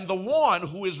and the one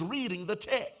who is reading the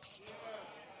text.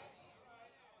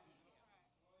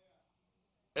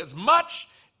 As much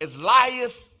as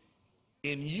lieth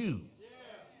in you,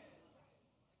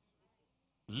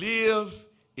 live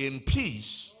in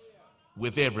peace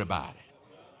with everybody.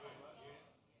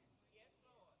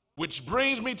 Which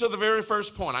brings me to the very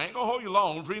first point. I ain't going to hold you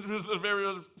long. It brings me to the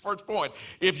very first point.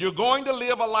 If you're going to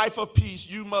live a life of peace,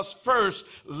 you must first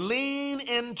lean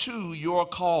into your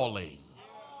calling.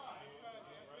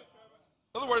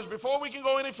 In other words, before we can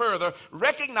go any further,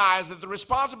 recognize that the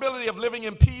responsibility of living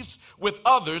in peace with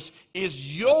others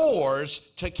is yours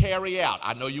to carry out.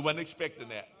 I know you weren't expecting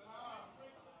that.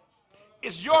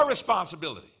 It's your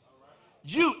responsibility.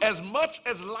 You, as much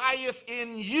as lieth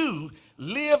in you,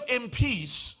 live in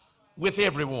peace with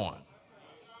everyone.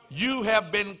 You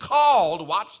have been called,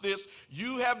 watch this,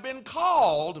 you have been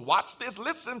called, watch this,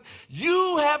 listen,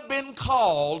 you have been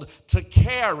called to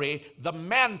carry the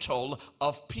mantle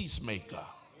of peacemaker.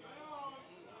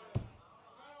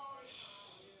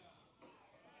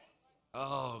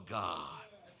 Oh, God.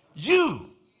 You,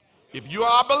 if you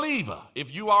are a believer,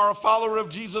 if you are a follower of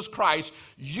Jesus Christ,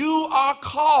 you are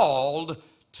called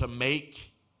to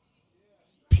make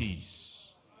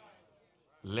peace.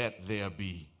 Let there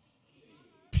be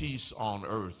peace on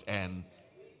earth, and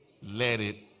let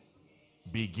it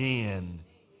begin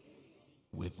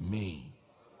with me.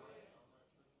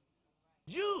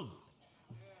 You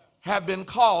have been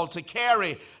called to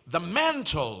carry the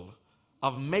mantle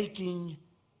of making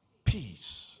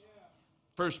peace.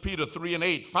 1 Peter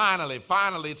 3:8,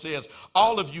 finally it says,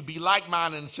 all of you be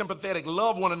like-minded and sympathetic,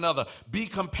 love one another, be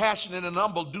compassionate and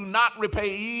humble, do not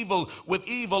repay evil with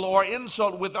evil or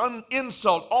insult with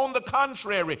insult. On the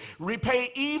contrary, repay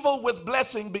evil with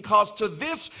blessing, because to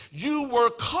this you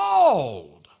were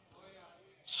called,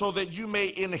 so that you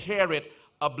may inherit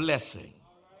a blessing.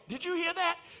 Did you hear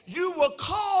that? You were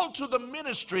called to the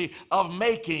ministry of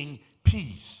making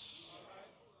peace.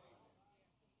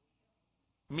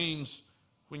 Means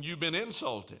when you've been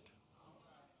insulted,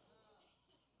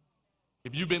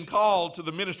 if you've been called to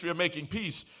the ministry of making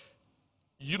peace,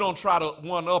 you don't try to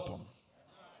one-up them.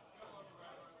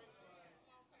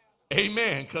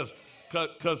 Amen. Because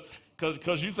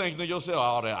you think to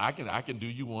yourself, oh, I can do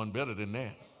you one better than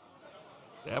that.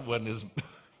 That wasn't as...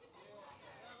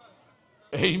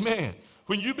 Amen.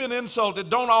 When you've been insulted,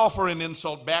 don't offer an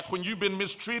insult back. When you've been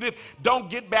mistreated, don't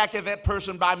get back at that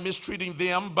person by mistreating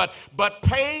them, but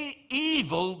pay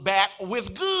evil back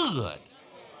with good.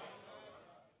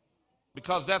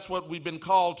 Because that's what we've been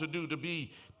called to do, to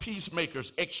be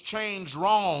peacemakers. Exchange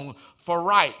wrong for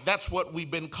right. That's what we've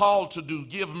been called to do.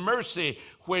 Give mercy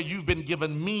where you've been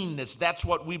given meanness. That's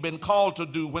what we've been called to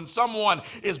do. When someone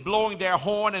is blowing their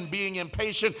horn and being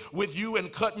impatient with you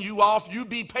and cutting you off, you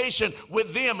be patient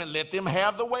with them and let them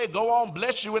have the way. Go on,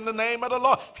 bless you in the name of the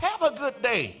Lord. Have a good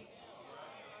day.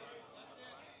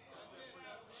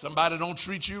 Somebody don't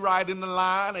treat you right in the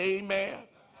line, amen.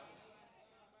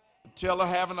 Tell her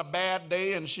having a bad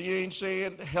day and she ain't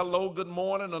saying hello, good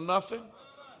morning or nothing.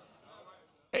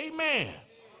 Amen.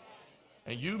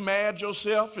 And you mad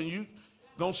yourself and you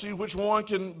gonna see which one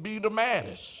can be the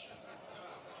maddest.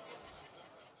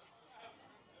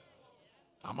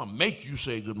 I'm gonna make you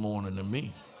say good morning to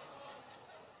me.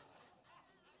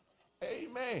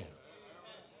 Amen.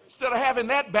 Instead of having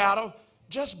that battle,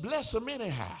 just bless them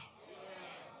anyhow.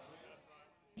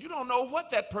 You don't know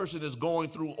what that person is going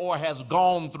through or has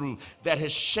gone through that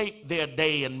has shaped their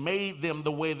day and made them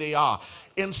the way they are.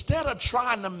 Instead of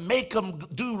trying to make them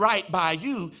do right by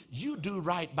you, you do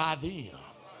right by them.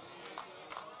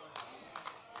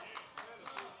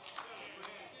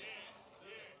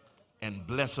 And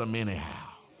bless them anyhow.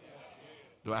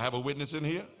 Do I have a witness in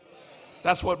here?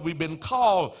 That's what we've been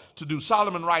called to do.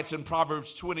 Solomon writes in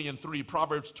Proverbs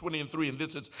 20:3, and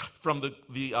this is from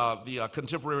the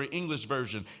contemporary English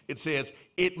version. It says,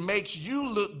 it makes you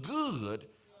look good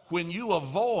when you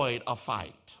avoid a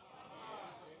fight.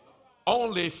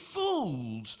 Only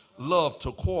fools love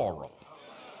to quarrel.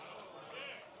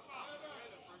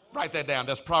 Write that down.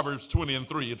 That's Proverbs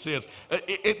 20:3. It says,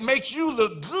 it makes you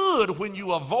look good when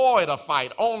you avoid a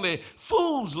fight. Only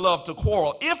fools love to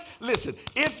quarrel.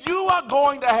 If you are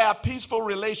going to have peaceful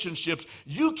relationships,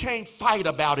 you can't fight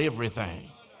about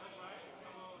everything.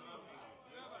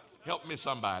 Help me,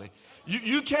 somebody.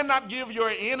 You cannot give your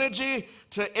energy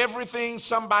to everything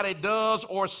somebody does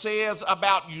or says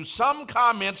about you. Some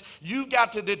comments you've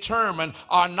got to determine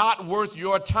are not worth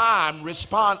your time.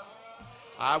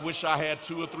 I wish I had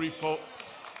 2 or 3 folk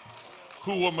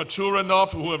who were mature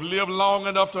enough, who have lived long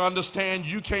enough to understand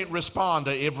you can't respond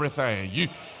to everything.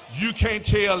 You can't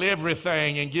tell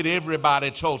everything and get everybody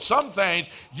told. Some things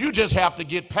you just have to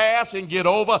get past and get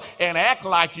over and act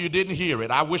like you didn't hear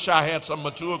it. I wish I had some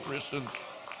mature Christians.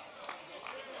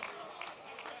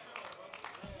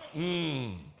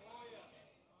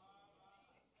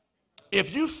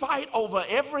 If you fight over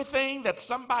everything that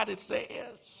somebody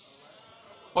says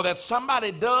or that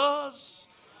somebody does,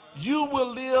 you will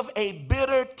live a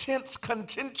bitter, tense,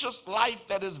 contentious life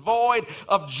that is void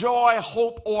of joy,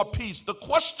 hope, or peace. The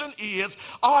question is,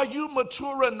 are you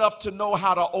mature enough to know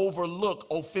how to overlook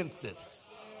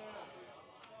offenses?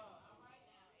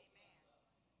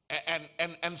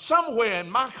 And somewhere in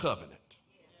my covenant,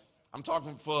 I'm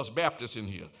talking for us Baptists in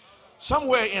here,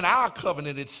 somewhere in our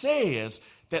covenant it says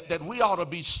that we ought to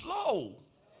be slow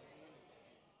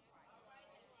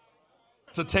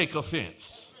to take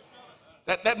offense.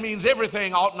 That means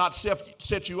everything ought not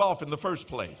set you off in the first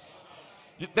place.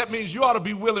 That means you ought to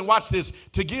be willing, watch this,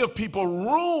 to give people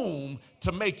room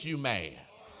to make you mad.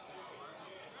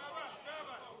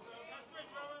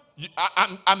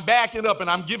 I'm backing up and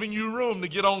I'm giving you room to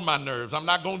get on my nerves. I'm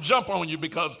not going to jump on you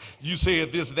because you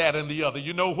said this, that, and the other.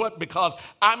 You know what? Because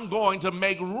I'm going to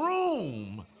make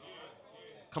room.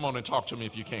 Come on and talk to me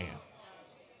if you can.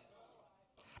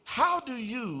 How do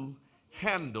you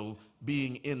handle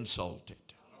being insulted?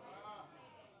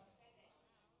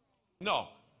 No,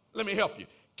 let me help you.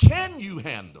 Can you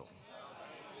handle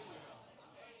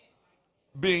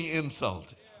being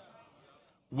insulted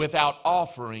without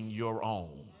offering your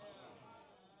own?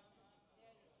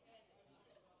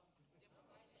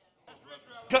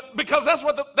 Because that's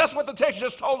what the text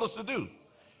just told us to do.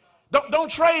 Don't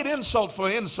trade insult for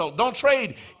insult. Don't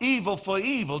trade evil for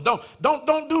evil.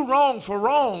 Don't do wrong for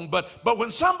wrong. But when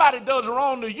somebody does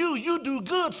wrong to you, you do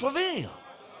good for them.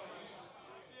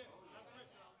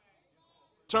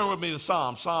 Turn with me to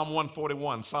Psalm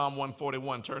 141. Psalm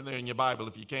 141. Turn there in your Bible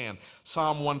if you can.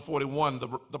 Psalm 141,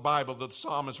 the Bible, the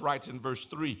psalmist writes in verse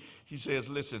 3. He says,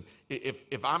 listen,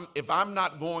 if I'm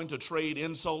not going to trade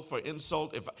insult for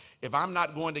insult, if I'm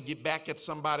not going to get back at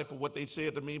somebody for what they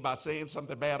said to me by saying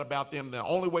something bad about them, the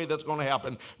only way that's going to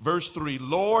happen, verse 3,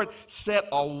 Lord, set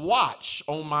a watch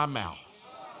on my mouth.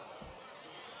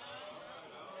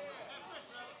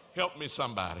 Help me,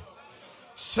 somebody.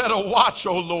 Set a watch,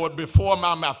 O Lord, before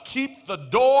my mouth. Keep the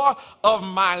door of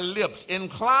my lips.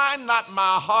 Incline not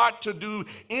my heart to do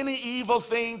any evil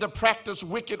thing, to practice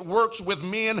wicked works with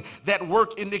men that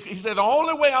work iniquity. He said, the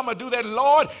only way I'm going to do that,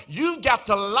 Lord, you've got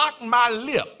to lock my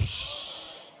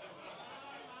lips.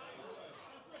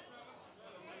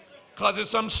 Because there's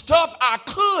some stuff I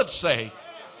could say.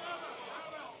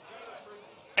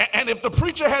 And if the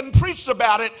preacher hadn't preached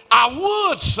about it, I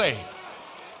would say it.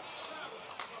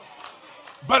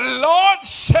 But Lord,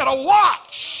 set a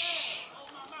watch.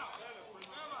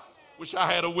 Wish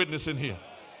I had a witness in here.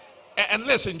 And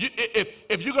listen,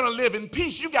 if you're going to live in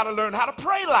peace, you got to learn how to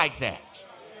pray like that.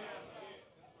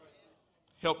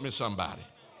 Help me, somebody.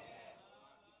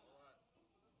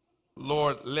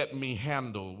 Lord, let me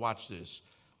handle, watch this.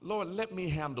 Lord, let me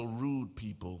handle rude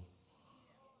people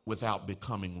without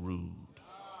becoming rude.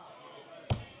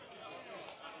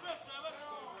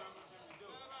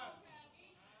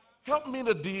 Help me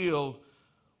to deal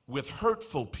with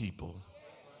hurtful people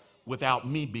without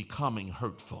me becoming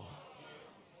hurtful.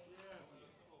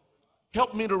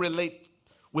 Help me to relate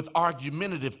with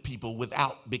argumentative people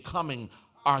without becoming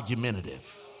argumentative.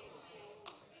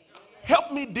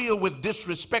 Help me deal with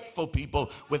disrespectful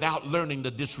people without learning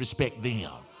to disrespect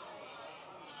them.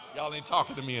 Y'all ain't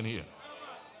talking to me in here.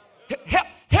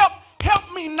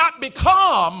 Help me not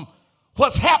become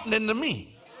what's happening to me.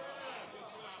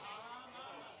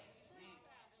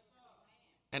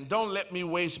 And don't let me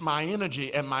waste my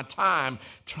energy and my time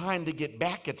trying to get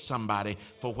back at somebody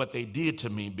for what they did to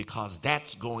me, because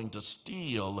that's going to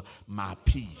steal my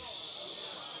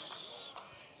peace.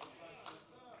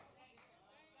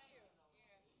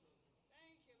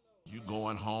 You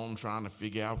going home trying to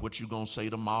figure out what you're going to say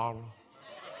tomorrow?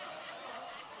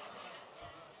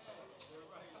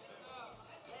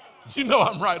 You know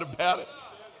I'm right about it.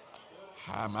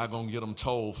 How am I going to get them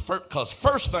told? Because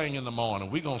first thing in the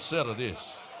morning, we're going to settle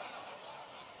this.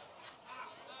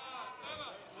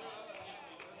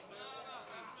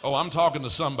 Oh, I'm talking to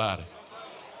somebody.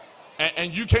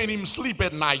 And you can't even sleep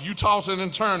at night. You tossing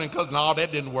and turning because, no,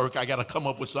 that didn't work. I got to come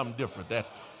up with something different.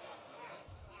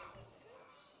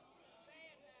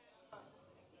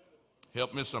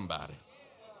 Help me, somebody.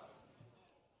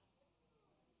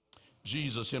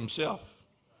 Jesus himself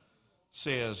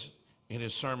says in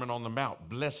his Sermon on the Mount,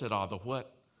 blessed are the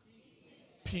what?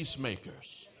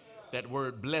 Peacemakers. That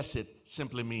word blessed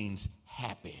simply means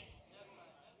happy.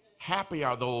 Happy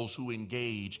are those who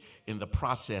engage in the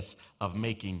process of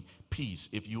making peace.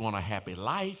 If you want a happy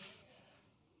life,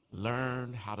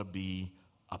 learn how to be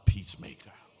a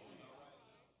peacemaker.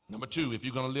 Number two, if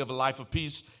you're going to live a life of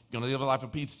peace,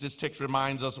 this text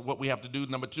reminds us of what we have to do.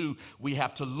 Number two, we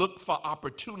have to look for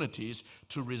opportunities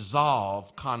to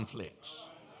resolve conflicts.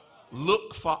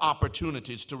 Look for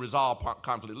opportunities to resolve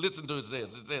conflict. Listen to it.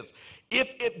 It says,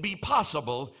 if it be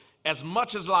possible, as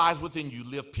much as lies within you,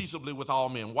 live peaceably with all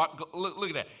men. Look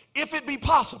at that. If it be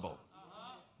possible.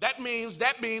 That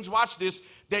means, watch this,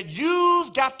 that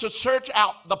you've got to search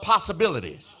out the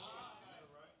possibilities.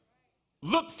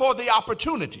 Look for the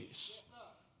opportunities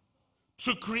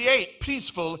to create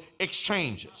peaceful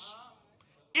exchanges.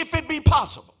 If it be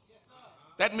possible.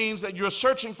 That means that you're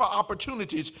searching for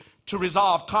opportunities to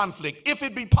resolve conflict. If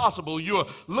it be possible, you're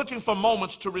looking for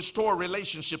moments to restore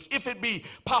relationships. If it be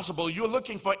possible, you're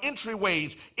looking for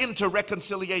entryways into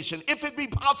reconciliation. If it be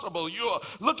possible, you're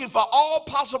looking for all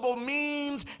possible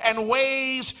means and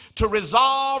ways to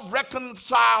resolve,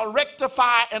 reconcile,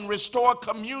 rectify, and restore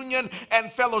communion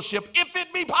and fellowship. If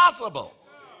it be possible.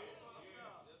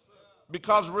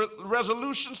 Because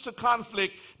resolutions to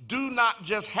conflict do not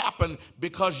just happen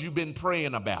because you've been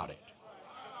praying about it.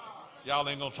 Y'all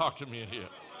ain't gonna talk to me in here.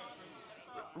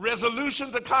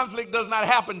 Resolution to conflict does not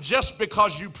happen just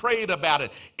because you prayed about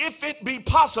it. If it be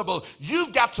possible,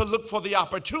 you've got to look for the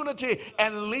opportunity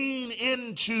and lean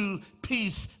into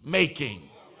peacemaking.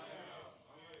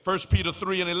 1 Peter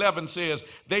 3:11 says,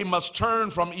 they must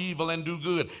turn from evil and do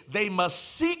good. They must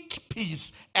seek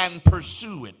peace and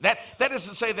pursue it. That is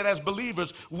to say that as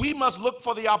believers, we must look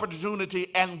for the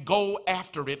opportunity and go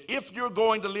after it. If you're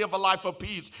going to live a life of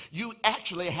peace, you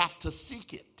actually have to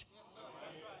seek it.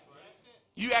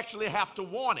 You actually have to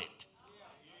want it.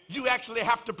 You actually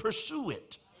have to pursue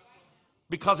it.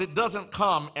 Because it doesn't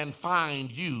come and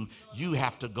find you. You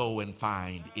have to go and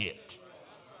find it.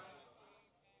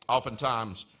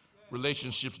 Oftentimes,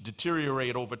 relationships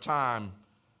deteriorate over time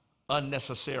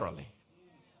unnecessarily.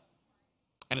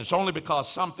 And it's only because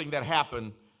something that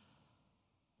happened,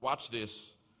 watch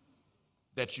this,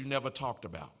 that you never talked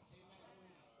about.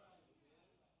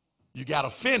 You got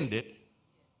offended,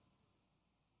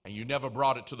 and you never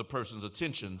brought it to the person's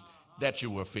attention that you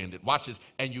were offended. Watch this,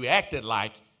 and you acted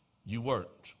like you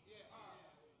weren't.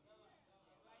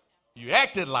 You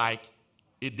acted like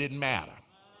it didn't matter.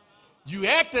 You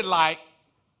acted like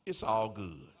it's all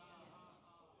good.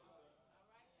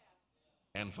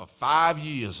 And for 5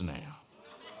 years now,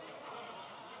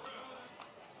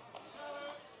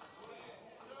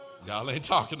 y'all ain't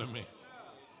talking to me.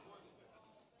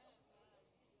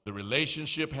 The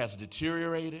relationship has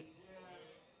deteriorated.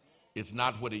 It's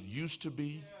not what it used to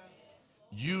be.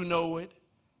 You know it.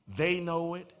 They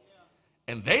know it.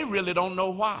 And they really don't know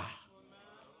why.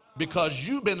 Because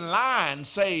you've been lying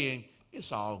saying,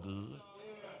 it's all good.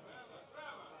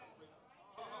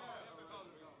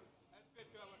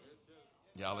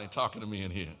 Y'all ain't talking to me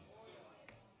in here.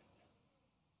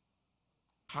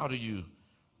 How do you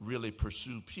really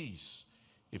pursue peace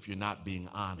if you're not being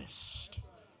honest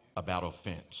about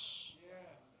offense?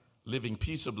 Living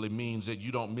peaceably means that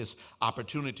you don't miss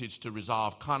opportunities to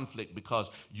resolve conflict because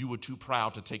you were too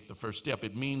proud to take the first step.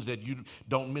 It means that you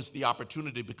don't miss the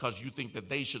opportunity because you think that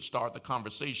they should start the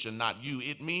conversation, not you.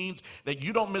 It means that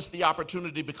you don't miss the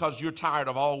opportunity because you're tired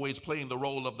of always playing the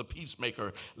role of the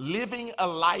peacemaker. Living a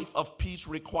life of peace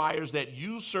requires that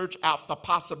you search out the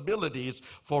possibilities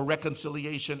for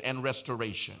reconciliation and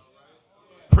restoration.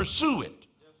 Pursue it.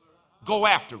 Go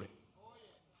after it.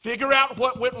 Figure out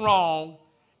what went wrong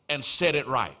and set it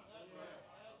right.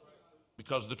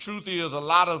 Because the truth is, a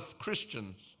lot of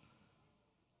Christians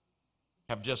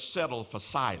have just settled for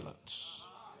silence.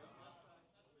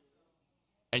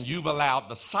 And you've allowed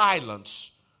the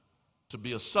silence to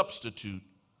be a substitute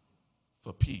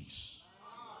for peace.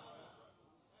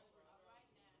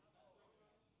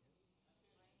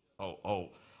 Oh,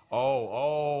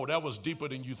 that was deeper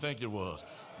than you think it was.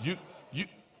 You've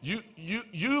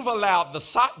allowed the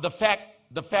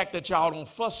fact that y'all don't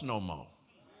fuss no more.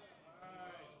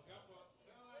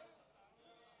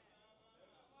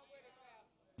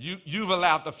 You've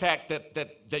allowed the fact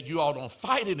that you all don't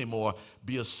fight anymore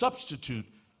be a substitute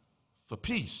for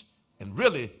peace. And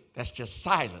really, that's just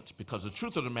silence, because the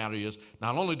truth of the matter is,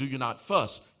 not only do you not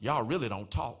fuss, y'all really don't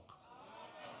talk.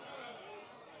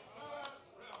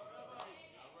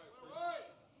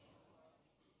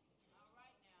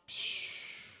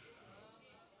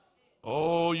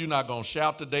 Oh, you're not going to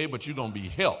shout today, but you're going to be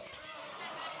helped.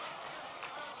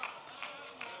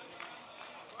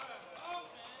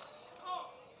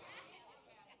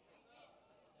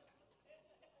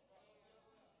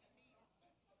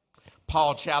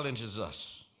 Paul challenges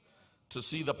us to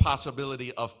see the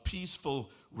possibility of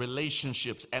peaceful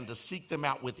relationships and to seek them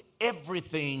out with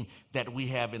everything that we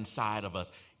have inside of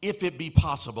us. If it be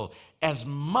possible, as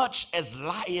much as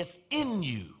lieth in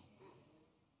you.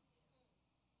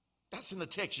 That's in the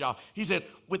text, y'all. He said,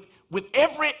 with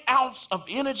every ounce of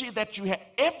energy that you have,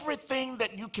 everything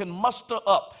that you can muster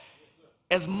up,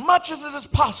 as much as it is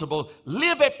possible,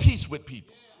 live at peace with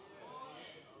people.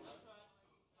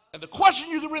 And the question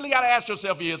you really got to ask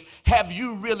yourself is, have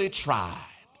you really tried?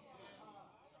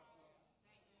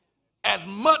 As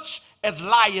much as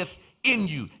lieth in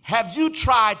you. Have you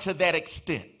tried to that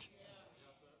extent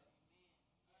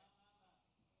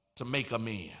to make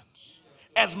amends?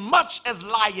 As much as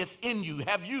lieth in you,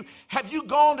 have you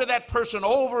gone to that person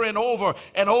over and over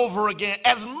and over again?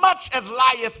 As much as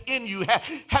lieth in you,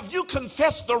 have you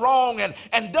confessed the wrong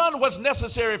and done what's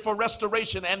necessary for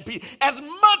restoration and peace? As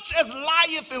much as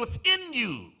lieth within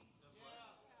you.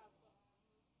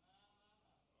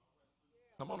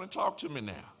 Come on and talk to me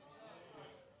now.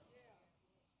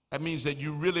 That means that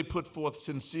you really put forth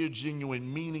sincere,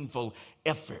 genuine, meaningful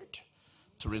effort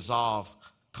to resolve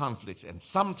conflicts. And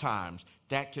sometimes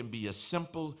that can be as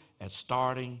simple as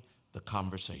starting the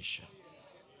conversation.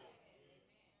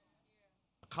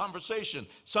 A conversation,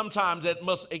 sometimes that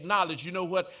must acknowledge, you know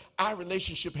what, our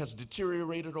relationship has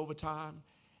deteriorated over time,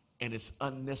 and it's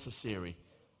unnecessary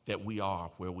that we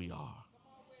are where we are.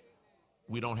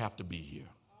 We don't have to be here.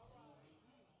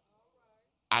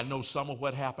 I know some of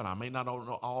what happened. I may not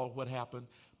know all of what happened,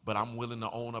 but I'm willing to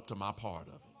own up to my part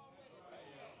of it.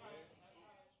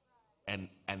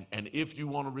 And if you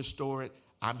want to restore it,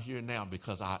 I'm here now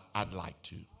because I'd like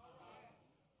to.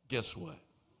 Guess what?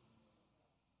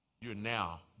 You're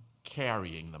now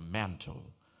carrying the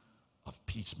mantle of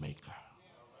peacemaker.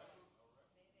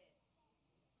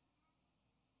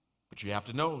 But you have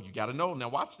to know, you got to know. Now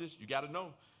watch this, you got to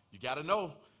know. You got to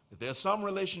know that there's some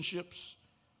relationships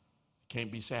that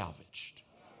can't be salvaged.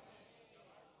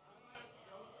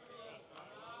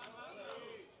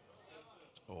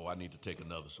 Oh, I need to take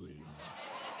another swig.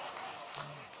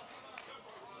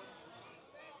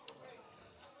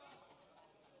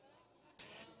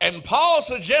 And Paul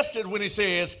suggested when he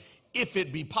says, if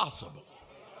it be possible.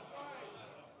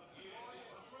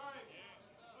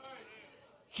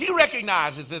 He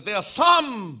recognizes that there are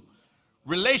some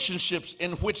relationships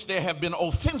in which there have been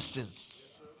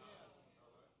offenses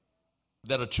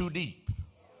that are too deep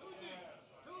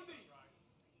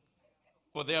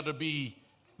for there to be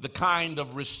the kind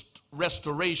of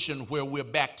restoration where we're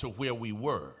back to where we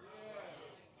were.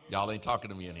 Y'all ain't talking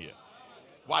to me in here.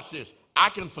 Watch this. I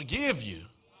can forgive you,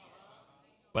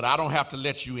 but I don't have to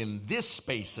let you in this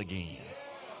space again.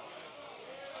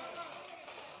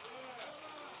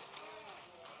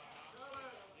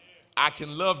 I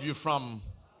can love you from,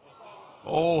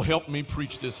 oh, help me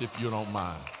preach this if you don't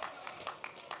mind.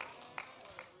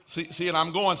 See, and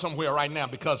I'm going somewhere right now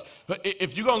because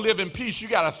if you're going to live in peace, you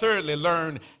got to thirdly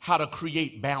learn how to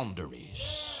create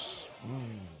boundaries.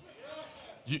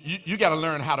 You got to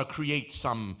learn how to create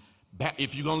some,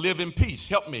 if you're going to live in peace,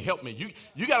 help me.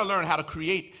 You got to learn how to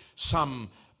create some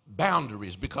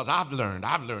boundaries because I've learned,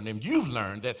 and you've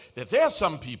learned that there are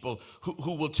some people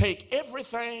who will take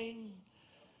everything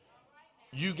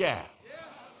you got.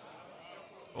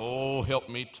 Oh, help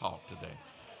me talk today.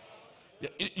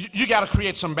 You got to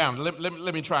create some boundaries.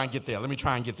 Let me try and get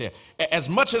there. As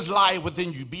much as lie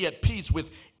within you, be at peace with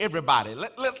everybody.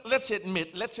 Let's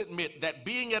admit that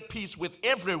being at peace with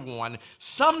everyone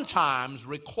sometimes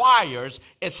requires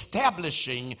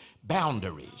establishing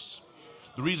boundaries.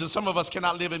 The reason some of us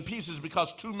cannot live in peace is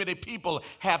because too many people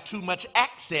have too much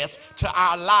access to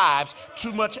our lives,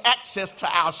 too much access to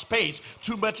our space,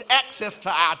 too much access to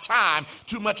our time,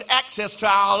 too much access to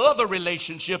our other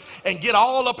relationships, and get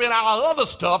all up in our other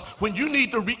stuff when you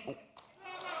need to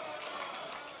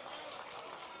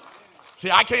See,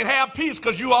 I can't have peace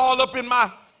because you all up in my...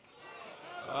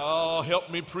 Oh, help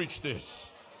me preach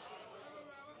this.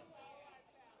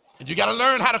 And you got to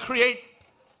learn how to create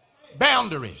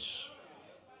boundaries.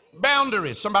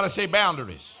 Boundaries. Somebody say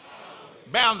boundaries.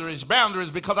 Boundaries,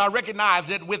 because I recognize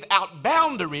that without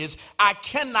boundaries, I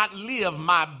cannot live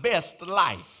my best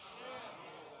life.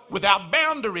 Without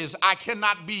boundaries, I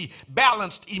cannot be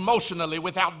balanced emotionally.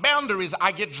 Without boundaries,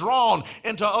 I get drawn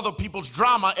into other people's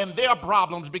drama and their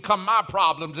problems become my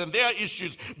problems and their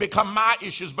issues become my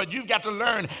issues. But you've got to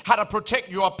learn how to protect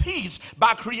your peace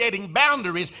by creating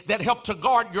boundaries that help to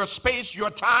guard your space,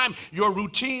 your time, your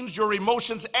routines, your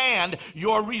emotions, and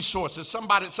your resources.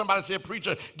 Somebody said,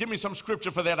 preacher, give me some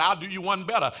scripture for that. I'll do you one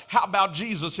better. How about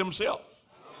Jesus himself?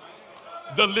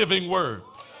 The living word.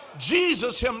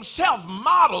 Jesus himself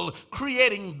modeled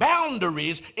creating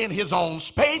boundaries in his own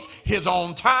space, his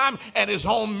own time, and his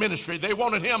own ministry. They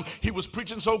wanted him. He was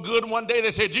preaching so good one day,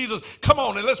 they said, Jesus, come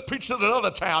on and let's preach to the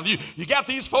other town. You got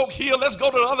these folk here, let's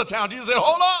go to the other town. Jesus said,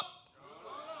 hold up.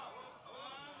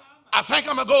 I think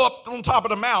I'm going to go up on top of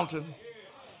the mountain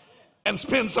and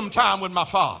spend some time with my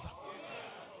Father.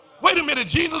 Wait a minute,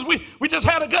 Jesus, we just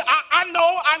had a good, I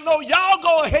know, y'all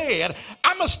go ahead.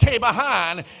 I'm going to stay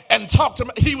behind and talk to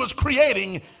him. He was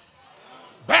creating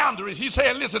Boundaries. He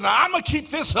said, listen, now I'm going to keep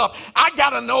this up. I got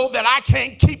to know that I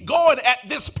can't keep going at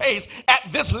this pace, at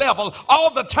this level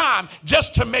all the time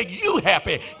just to make you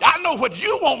happy. I know what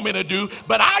you want me to do,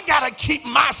 but I got to keep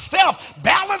myself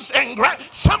balanced and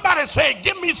somebody say,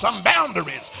 give me some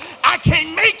boundaries. I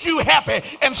can't make you happy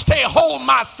and stay whole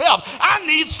myself. I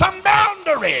need some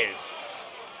boundaries.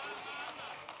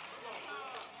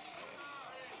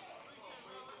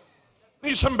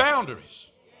 Need some boundaries.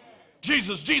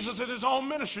 Jesus in his own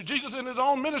ministry.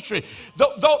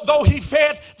 Though he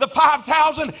fed the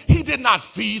 5,000, he did not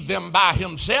feed them by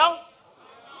himself.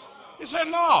 He said,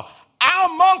 no,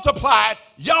 I'll multiply it,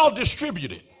 y'all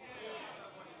distribute it.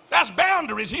 That's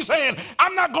boundaries. He's saying,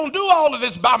 I'm not going to do all of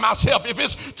this by myself. If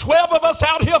it's 12 of us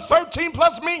out here, 13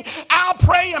 plus me, I'll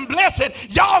pray and bless it.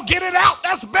 Y'all get it out.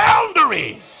 That's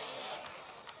boundaries.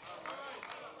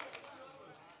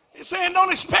 He's saying,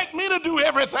 don't expect me to do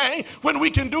everything when we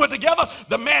can do it together.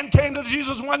 The man came to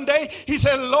Jesus one day. He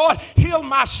said, Lord, heal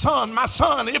my son. My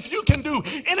son, if you can do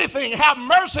anything, have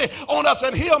mercy on us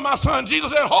and heal my son.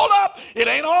 Jesus said, hold up. It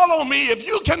ain't all on me if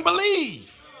you can believe.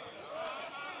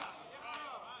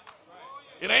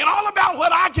 It ain't all about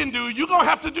what I can do. You're going to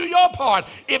have to do your part.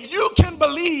 If you can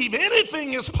believe,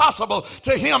 anything is possible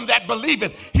to him that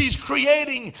believeth. He's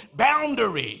creating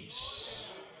boundaries.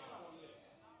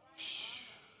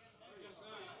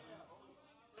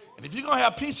 And if you're going to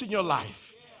have peace in your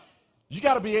life, you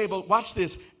got to be able, watch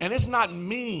this, and it's not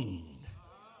mean.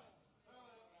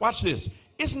 Watch this.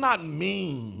 It's not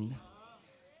mean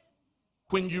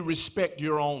when you respect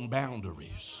your own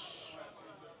boundaries.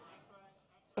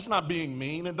 That's not being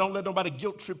mean, and don't let nobody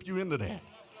guilt trip you into that.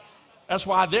 That's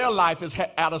why their life is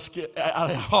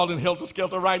all in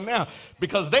helter-skelter right now,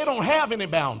 because they don't have any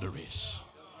boundaries.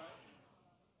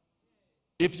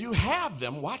 If you have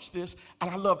them, watch this.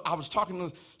 And I was talking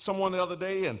to someone the other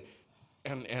day, and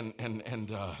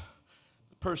the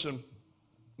person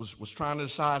was trying to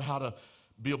decide how to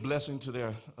be a blessing to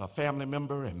their family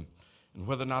member, and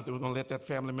whether or not they were going to let that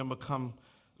family member come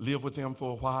live with them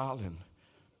for a while. And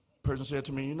the person said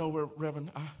to me, you know what, Reverend,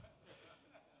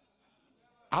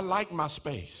 I like my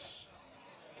space.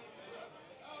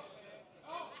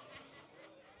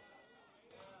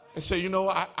 And say, you know,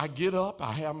 I get up,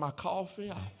 I have my coffee,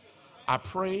 I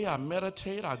pray, I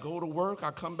meditate, I go to work,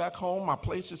 I come back home, my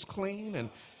place is clean, and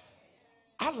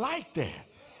I like that.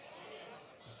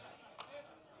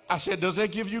 I said, does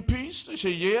that give you peace? They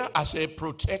said, yeah. I said,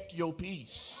 protect your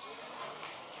peace.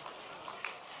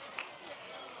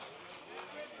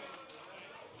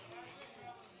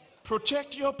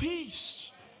 Protect your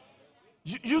peace.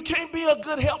 You can't be a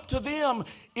good help to them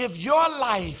if your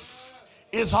life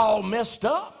is all messed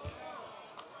up.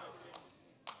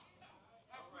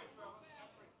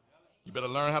 You better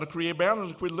learn how to create boundaries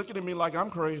and quit looking at me like I'm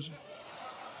crazy.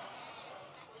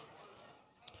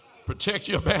 Protect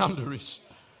your boundaries.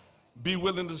 Be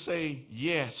willing to say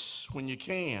yes when you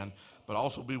can, but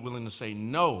also be willing to say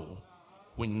no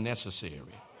when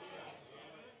necessary.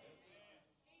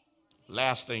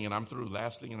 Last thing, and I'm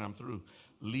through.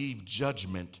 Leave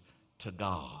judgment to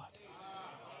God.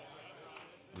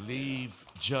 Leave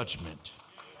judgment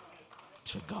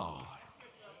to God.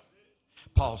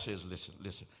 Paul says,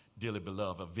 listen, dearly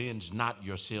beloved, avenge not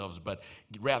yourselves, but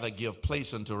rather give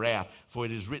place unto wrath, for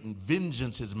it is written,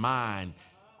 vengeance is mine,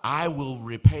 I will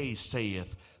repay,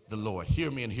 saith the Lord.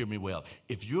 Hear me and hear me well.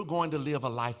 If you're going to live a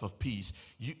life of peace,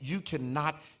 you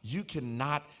cannot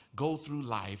go through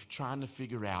life trying to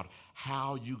figure out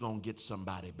how you're going to get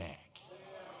somebody back.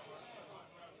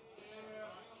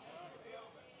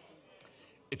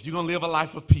 If you're going to live a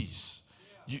life of peace,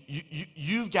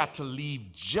 you've got to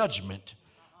leave judgment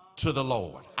to the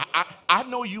Lord. I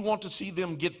know you want to see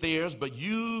them get theirs, but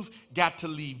you've got to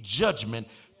leave judgment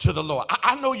to the Lord.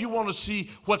 I know you want to see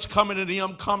what's coming to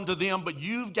them come to them, but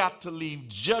you've got to leave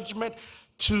judgment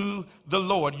to the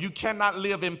Lord. You cannot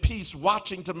live in peace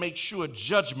watching to make sure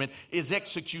judgment is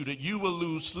executed. You will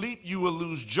lose sleep, you will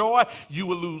lose joy, you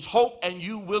will lose hope, and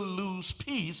you will lose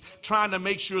peace trying to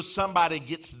make sure somebody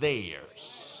gets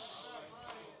theirs.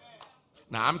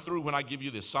 Now, I'm through when I give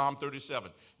you this. Psalm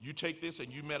 37. You take this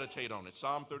and you meditate on it.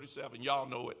 Psalm 37, y'all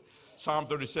know it. Psalm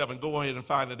 37, go ahead and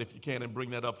find it if you can and bring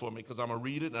that up for me, because I'm going to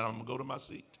read it and I'm going to go to my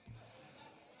seat.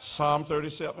 Psalm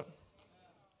 37.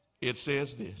 It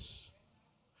says this.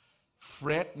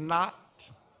 Fret not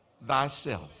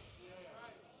thyself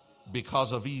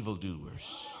because of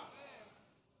evildoers,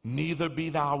 neither be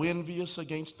thou envious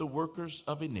against the workers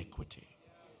of iniquity.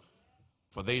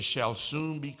 For they shall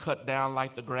soon be cut down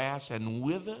like the grass and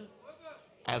wither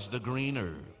as the green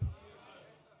herb.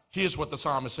 Here's what the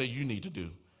psalmist says you need to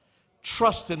do.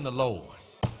 Trust in the Lord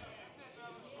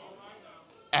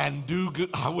and do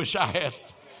good. I wish I had.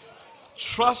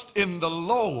 Trust in the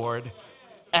Lord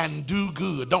and do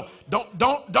good. Don't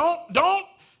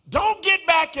get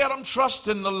back at them. Trust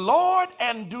in the Lord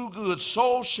and do good.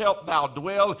 So shalt thou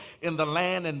dwell in the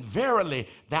land, and verily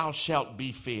thou shalt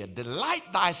be fed. Delight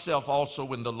thyself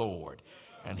also in the Lord,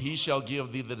 and he shall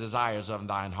give thee the desires of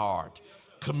thine heart.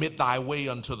 Commit thy way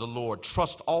unto the Lord.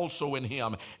 Trust also in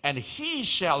him, and he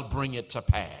shall bring it to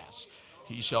pass.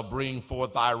 He shall bring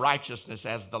forth thy righteousness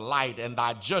as the light, and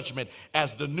thy judgment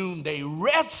as the noonday.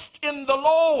 Rest in the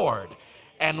Lord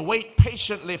and wait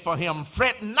patiently for him.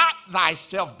 Fret not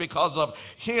thyself because of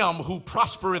him who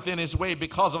prospereth in his way,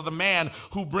 because of the man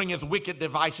who bringeth wicked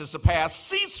devices to pass.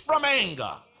 Cease from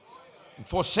anger and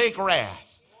forsake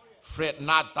wrath. Fret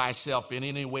not thyself in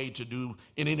any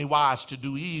wise to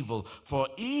do evil, for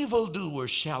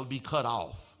evildoers shall be cut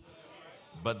off.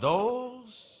 But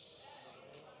those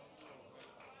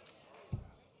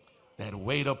that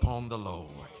wait upon the Lord,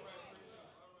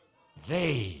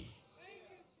 they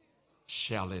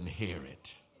shall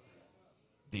inherit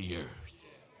the earth.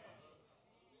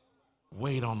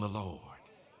 Wait on the Lord.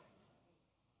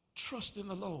 Trust in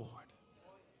the Lord.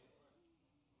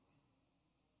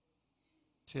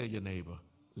 Tell your neighbor,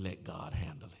 let God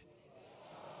handle it.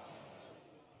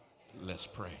 Let's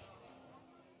pray.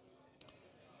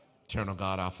 Eternal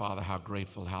God, our Father, how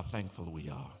grateful, how thankful we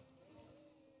are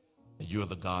that you're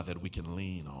the God that we can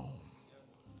lean on.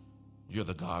 You're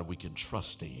the God we can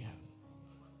trust in,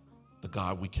 the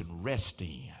God we can rest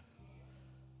in,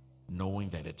 knowing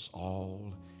that it's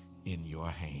all in your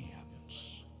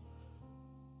hands.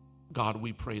 God,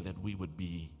 we pray that we would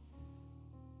be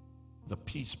the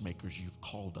peacemakers you've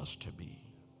called us to be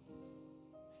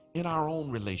in our own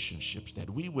relationships, that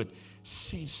we would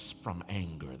cease from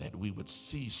anger, that we would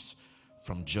cease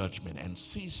from judgment, and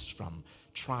cease from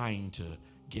trying to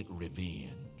get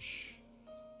revenge,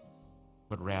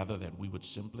 but rather that we would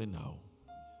simply know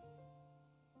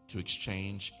to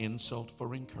exchange insult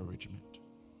for encouragement,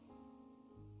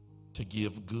 to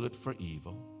give good for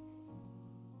evil,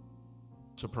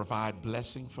 to provide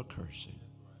blessing for cursing.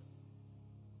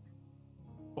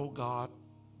 Oh God,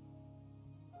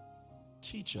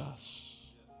 teach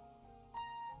us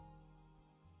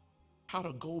how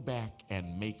to go back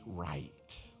and make right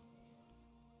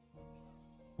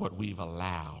what we've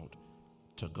allowed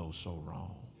to go so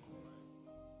wrong.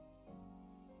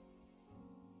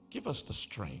 Give us the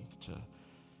strength to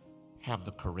have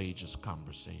the courageous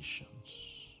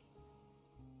conversations.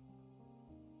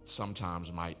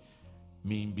 Sometimes might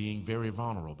mean being very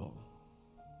vulnerable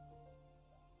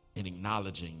and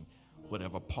acknowledging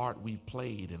whatever part we've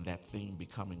played in that thing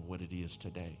becoming what it is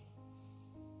today.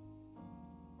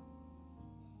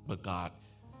 But God,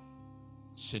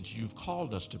 since you've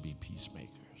called us to be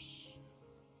peacemakers,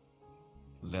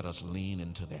 let us lean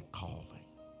into that calling.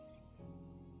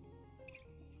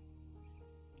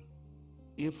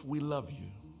 If we love you,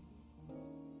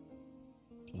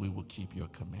 we will keep your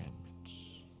commandments.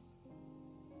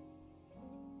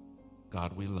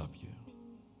 God, we love you.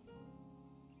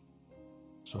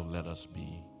 So let us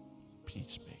be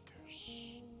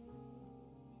peacemakers,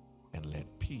 and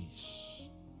let peace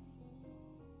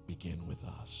begin with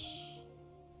us.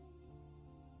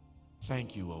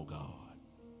 Thank you, O God,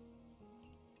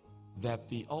 that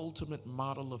the ultimate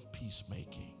model of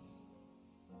peacemaking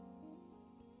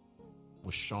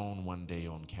was shown one day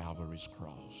on Calvary's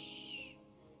cross,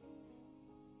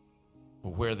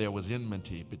 where there was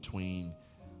enmity between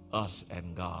us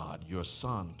and God. Your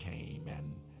Son came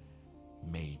and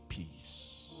made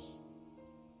peace.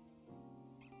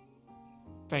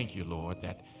 Thank you, Lord,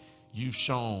 that you've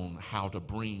shown how to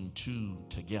bring two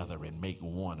together and make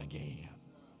one again.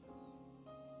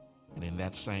 And in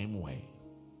that same way,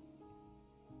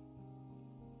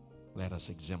 let us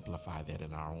exemplify that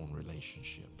in our own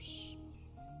relationships.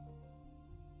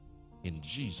 In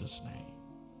Jesus' name,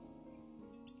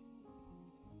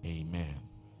 amen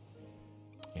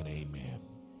and amen.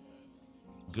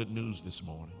 Good news this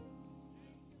morning,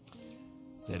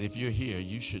 that if you're here,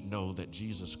 you should know that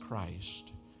Jesus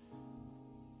Christ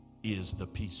is the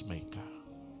peacemaker.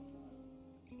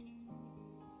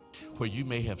 Where you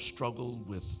may have struggled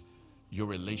with your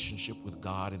relationship with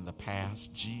God in the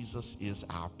past, Jesus is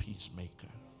our peacemaker.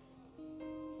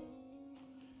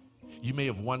 You may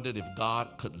have wondered if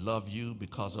God could love you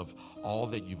because of all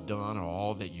that you've done or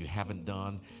all that you haven't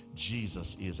done.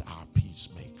 Jesus is our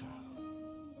peacemaker.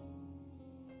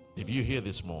 If you're here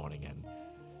this morning and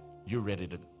you're ready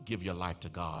to give your life to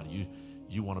God,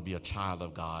 you want to be a child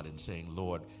of God and saying,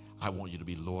 Lord, I want you to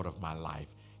be Lord of my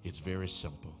life. It's very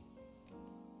simple.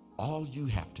 All you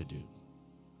have to do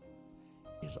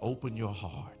is open your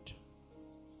heart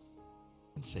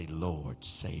and say, Lord,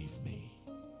 save me.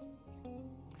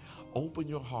 Open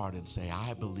your heart and say,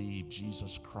 I believe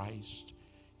Jesus Christ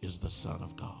is the Son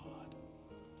of God.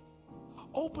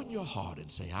 Open your heart and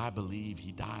say, I believe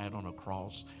he died on a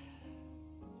cross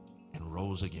and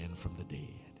rose again from the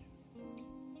dead.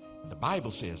 And the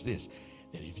Bible says this,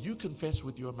 that if you confess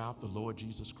with your mouth the Lord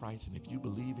Jesus Christ, and if you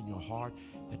believe in your heart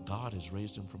that God has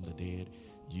raised him from the dead,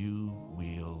 you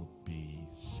will be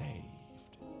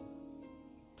saved.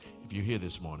 If you're here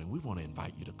this morning, we want to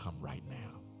invite you to come right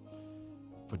now.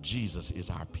 For Jesus is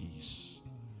our peace,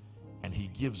 and he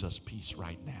gives us peace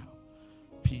right now.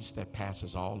 Peace that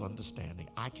passes all understanding.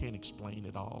 I can't explain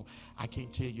it all. I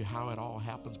can't tell you how it all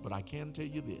happens, but I can tell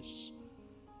you this,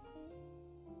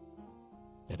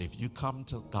 that if you come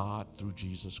to God through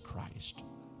Jesus Christ,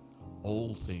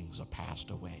 old things are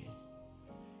passed away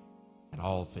and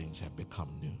all things have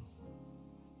become new.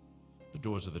 The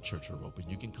doors of the church are open.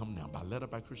 You can come now by letter,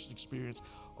 by Christian experience,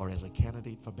 or as a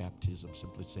candidate for baptism,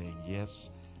 simply saying, yes,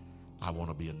 I want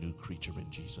to be a new creature in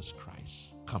Jesus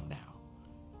Christ. Come now.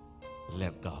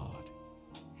 Let God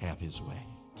have his way.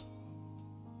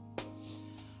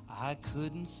 I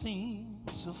couldn't seem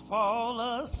to fall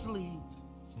asleep.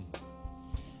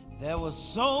 There was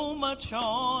so much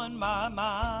on my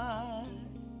mind,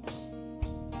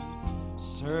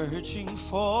 searching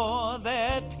for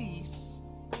that peace,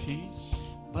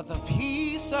 but the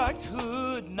peace I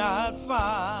could not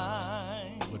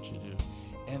find. What you do?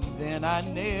 And then I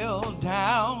knelt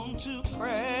down to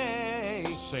pray,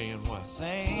 Saying what?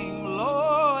 saying,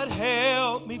 Lord,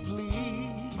 help me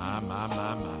please. My.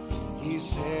 He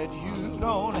said, you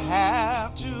don't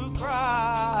have to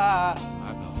cry,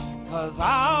 My God. 'cause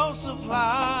I'll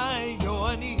supply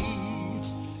your needs.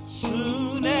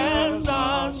 Soon as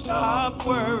I stop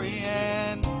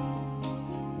worrying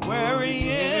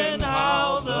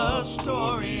how the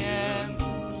story ends,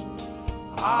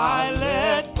 I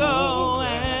let go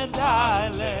and I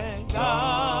let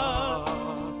God.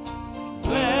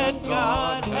 Let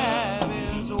God have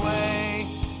his way.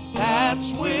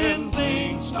 That's when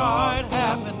things start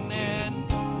happening.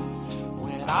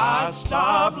 When I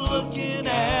stop looking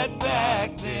at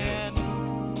back then,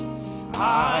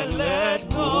 I let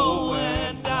go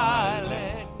and I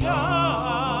let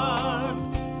God.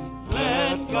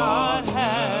 Let God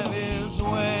have his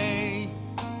way.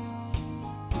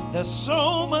 There's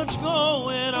so much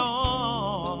going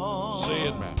on. Say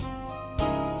it, man.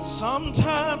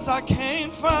 Sometimes I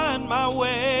can't find my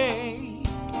way,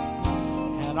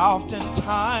 and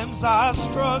oftentimes I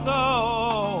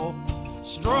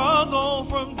struggle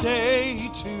from day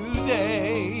to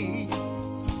day.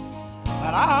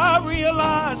 But I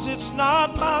realize it's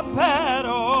not my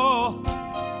battle.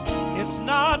 It's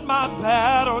not my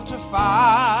battle to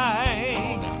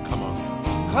fight. Now, come on.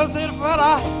 'Cause if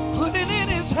I put it in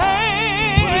his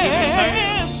hands,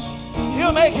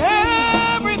 he'll make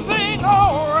everything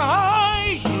all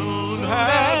right. Soon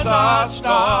As I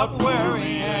stop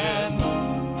worrying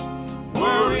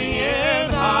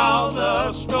how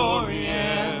the story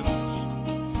ends,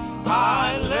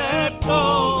 I let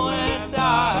go and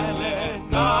I let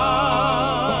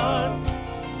God.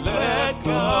 Let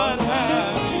God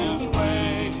have his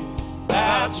way.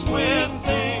 That's when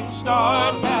things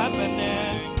start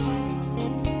happening,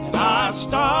 and I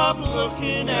stop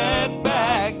looking at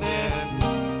back then.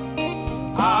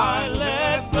 I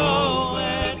let go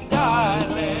and I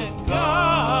let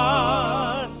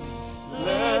God.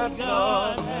 Let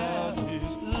God have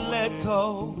his. Let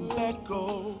go. Let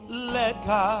go. Let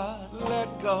God.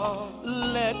 Let God.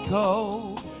 Let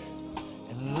go.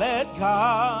 And let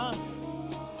God.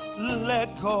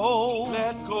 Let go.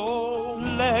 Let go.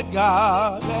 Let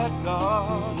God. Let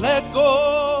God. Let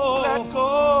go. Let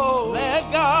go.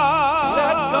 Let God.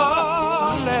 Let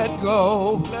God. Let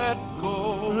go. Let go.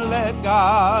 Let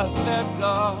God. Let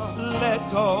God. Let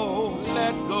go.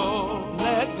 Let go.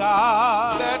 Let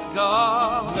God. Let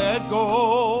God. Let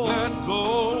go. Let go.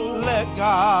 Let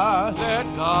God. Let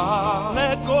God.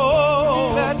 Let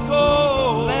go. Let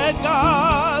go. Let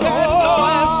God. Let go.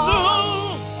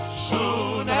 As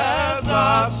soon as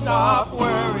I stop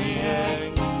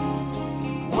worrying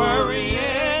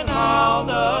how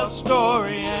the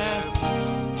story ends,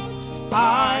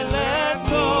 I let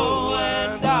go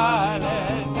and I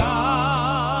let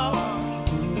God.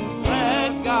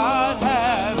 Let God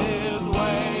have his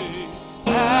way.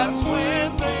 That's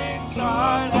when things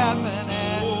start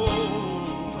happening.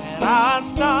 When I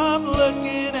stop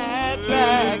looking at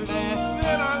back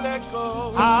then I let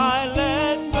go. I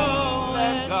let go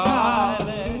and I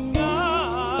let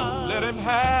God. Let him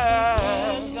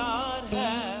have. Let God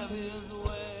have his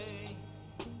way.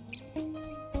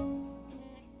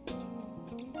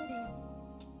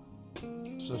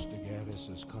 Gaddis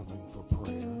is coming for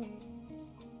prayer.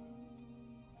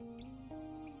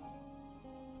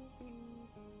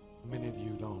 Many of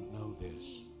you don't know this,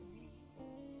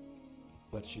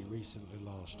 but she recently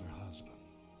lost her husband.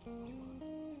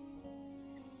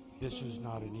 This is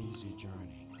not an easy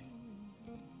journey,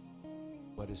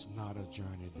 but it's not a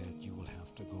journey that you will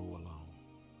have to go alone.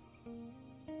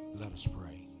 Let us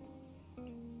pray.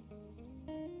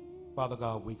 Father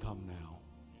God, we come now.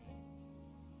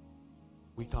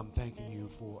 We come thanking you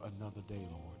for another day,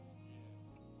 Lord.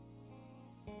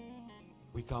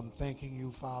 We come thanking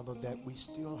you, Father, that we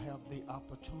still have the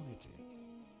opportunity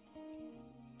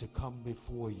to come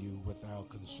before you with our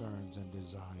concerns and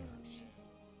desires.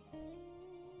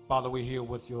 Father, we're here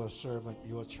with your servant,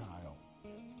 your child,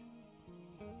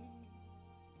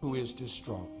 who is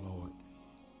distraught, Lord,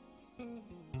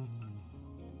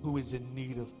 who is in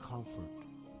need of comfort,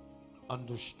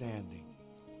 understanding,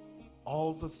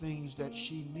 all the things that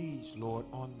she needs, Lord,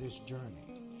 on this journey.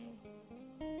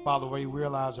 Father, we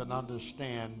realize and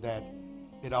understand that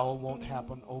it all won't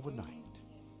happen overnight.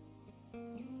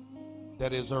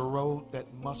 That is a road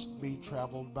that must be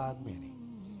traveled by many.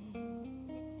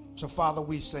 So, Father,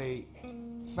 we say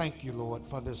thank you, Lord,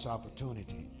 for this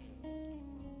opportunity,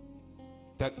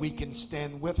 that we can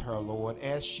stand with her, Lord,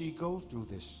 as she goes through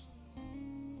this,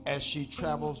 as she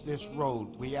travels this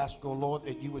road. We ask, oh Lord,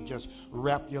 that you would just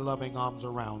wrap your loving arms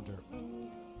around her.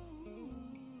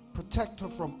 Protect her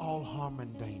from all harm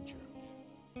and danger,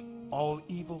 all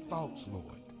evil thoughts, Lord.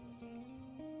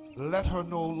 Let her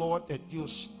know, Lord, that you're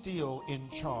still in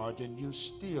charge and you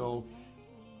still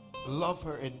love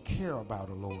her and care about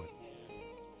her, Lord.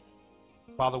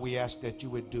 Father, we ask that you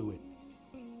would do it.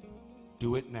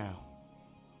 Do it now.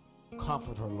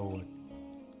 Comfort her, Lord.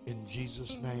 In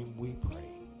Jesus' name we pray.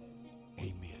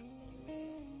 Amen.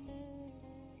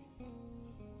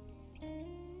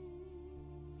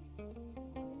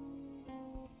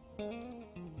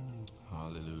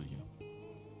 Hallelujah.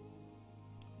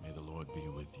 May the Lord be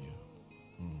with you.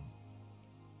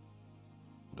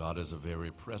 God is a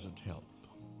very present help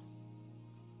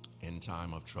in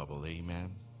time of trouble.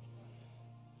 Amen.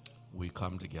 We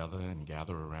come together and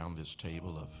gather around this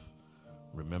table of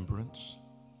remembrance.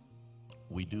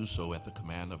 We do so at the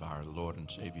command of our Lord and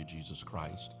Savior Jesus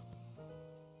Christ,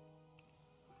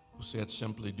 who said,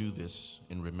 simply do this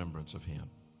in remembrance of him.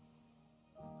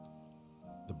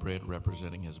 The bread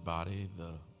representing his body,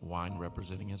 the wine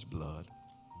representing his blood,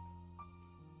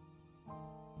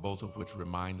 both of which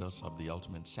remind us of the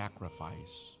ultimate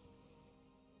sacrifice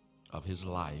of his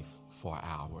life for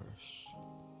ours.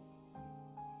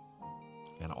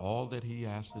 And all that he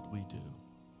asks that we do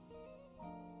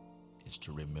is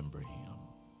to remember him.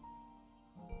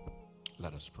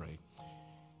 Let us pray.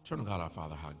 Eternal God, our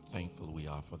Father, how thankful we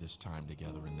are for this time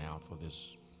together and now for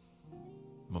this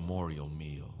memorial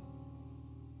meal,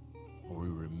 where we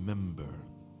remember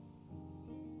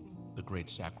the great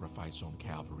sacrifice on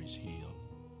Calvary's hill.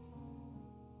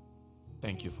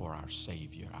 Thank you for our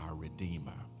Savior, our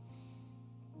Redeemer,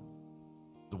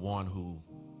 the one who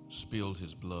spilled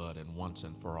his blood and once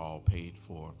and for all paid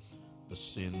for the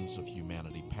sins of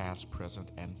humanity, past,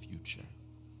 present, and future.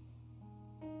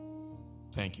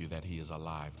 Thank you that he is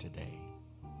alive today.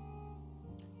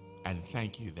 And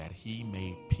thank you that he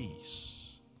made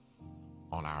peace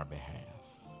on our behalf.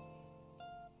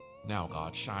 Now,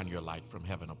 God, shine your light from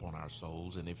heaven upon our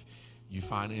souls, and if you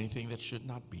find anything that should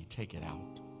not be, take it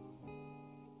out.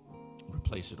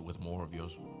 Replace it with more of your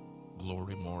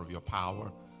glory, more of your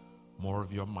power, more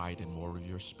of your might, and more of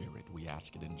your spirit. We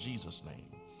ask it in Jesus'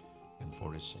 name and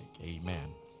for his sake.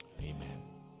 Amen. Amen.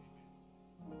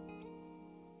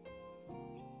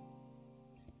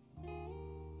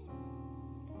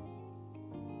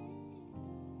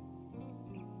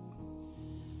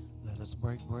 Let us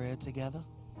break bread together.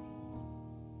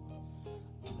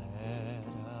 Let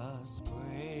us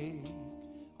break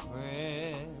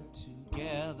bread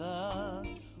together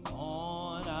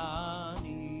on our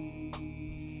knees.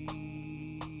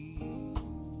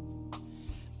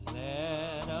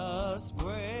 Let us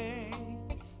break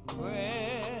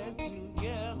bread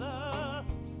together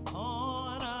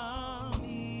on our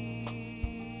knees.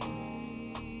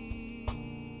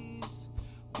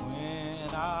 When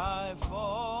I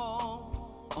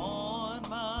fall on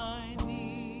my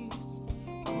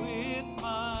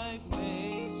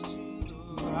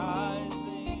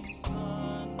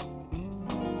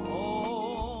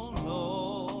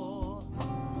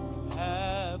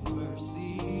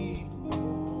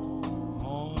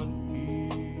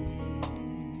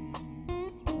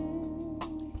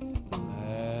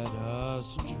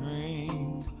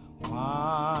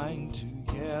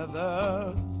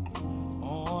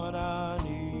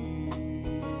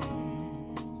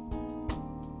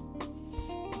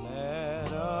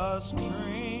us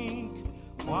drink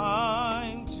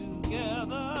wine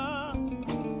together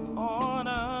on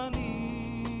our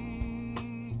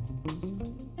knees.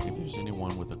 If there's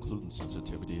anyone with a gluten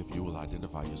sensitivity, if you will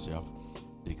identify yourself,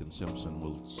 Deacon Simpson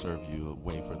will serve you a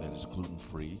wafer that is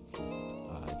gluten-free.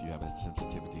 If you have a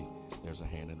sensitivity, there's a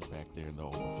hand in the back there in the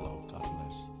overflow. God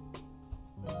bless.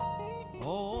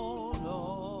 Oh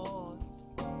Lord,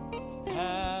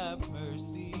 have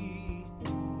mercy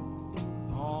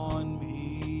on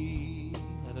me.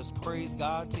 Let us praise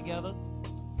God together.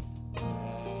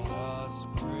 Let us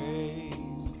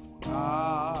praise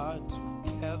God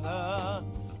together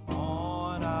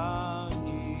on our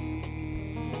knees.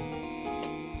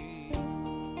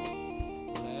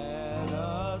 Let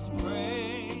us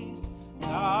praise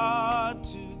God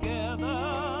together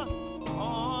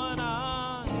on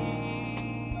our knees.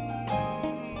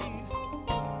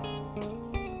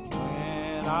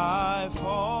 When I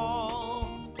fall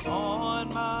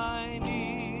on my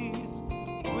knees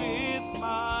with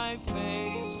my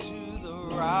face to the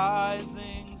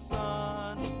rising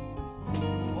sun,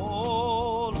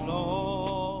 oh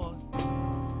Lord,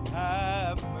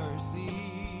 have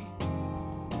mercy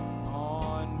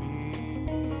on me.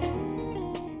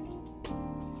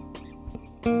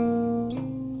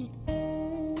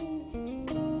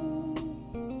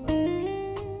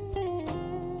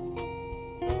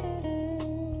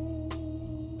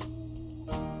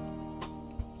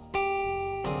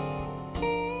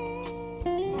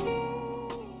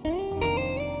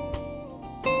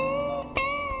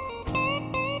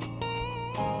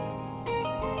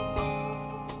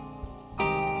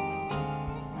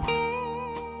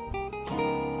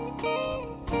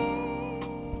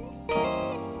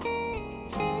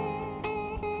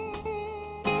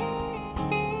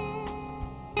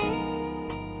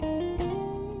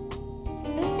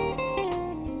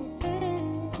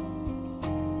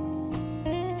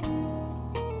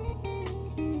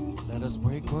 Let us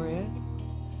break bread.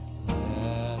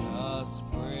 Let us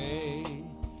break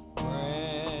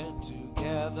bread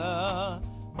together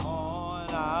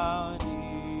on our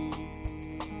knees.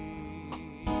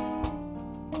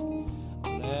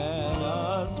 Let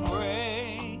us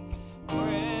break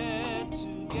bread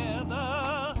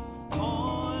together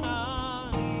on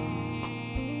our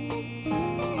knees.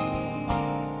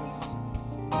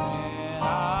 When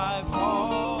I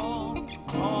fall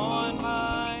on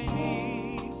my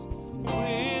knees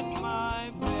with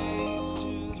my face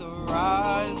to the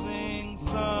rising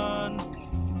sun,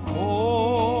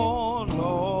 oh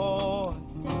Lord,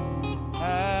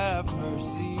 have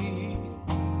mercy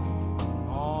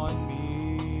on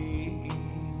me.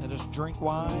 Let us drink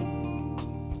wine.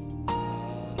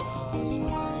 Let us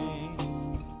drink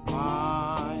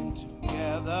wine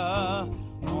together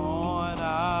on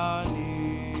our knees.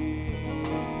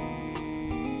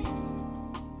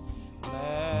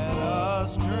 Let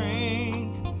us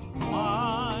drink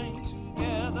wine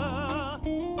together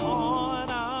on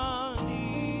our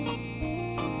knees.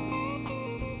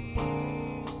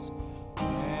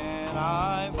 When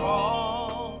I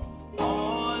fall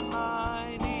on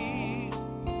my knees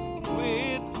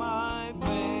with my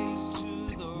face to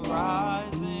the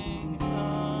rising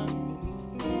sun,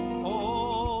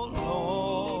 oh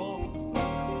Lord,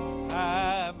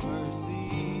 have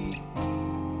mercy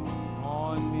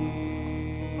on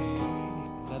me.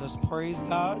 Let us praise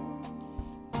God.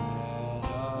 Let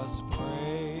us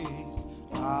praise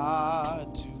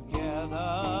God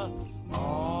together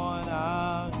on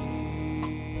our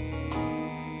knees.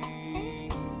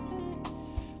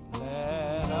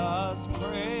 Let us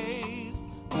praise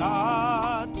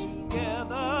God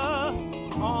together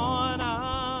on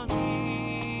our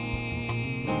knees.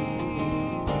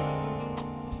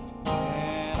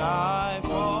 When I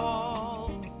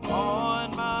fall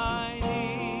on my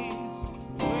knees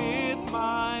with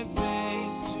my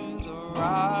face to the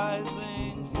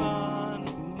rising sun,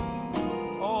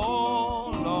 oh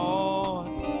Lord,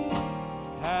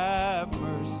 have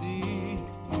mercy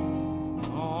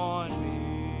on me.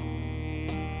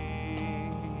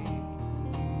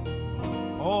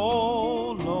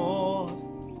 Oh Lord,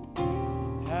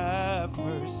 have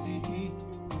mercy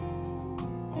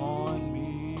on me.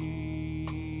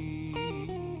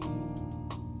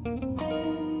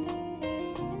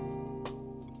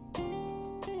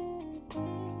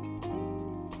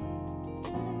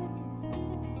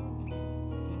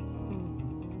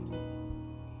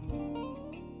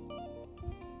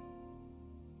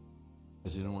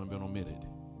 Has anyone been omitted?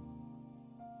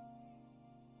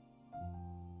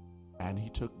 And he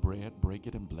took bread, brake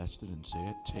it, and blessed it, and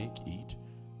said, "Take, eat.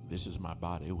 This is my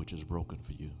body, which is broken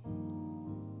for you."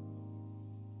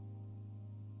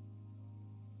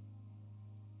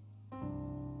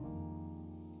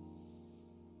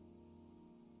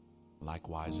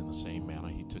 likewise, in the same manner,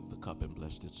 he took the cup and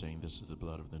blessed it, saying, This is the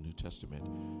blood of the New Testament,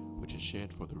 which is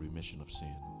shed for the remission of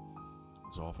sin.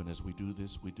 As often as we do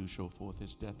this, we do show forth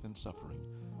his death and suffering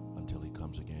until he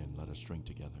comes again. Let us drink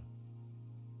together.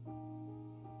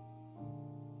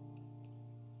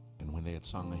 And when they had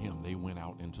sung a hymn, they went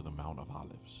out into the Mount of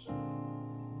Olives.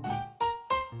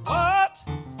 What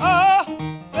a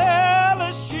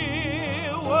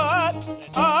fellowship, what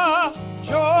a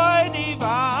joy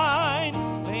divine,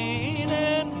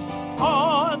 leaning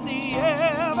on the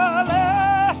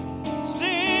everlasting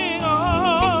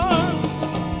arms.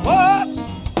 What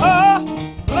a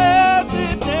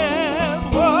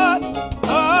blessedness, what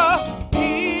a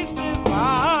peace is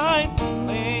mine,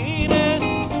 leaning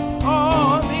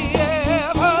on the everlasting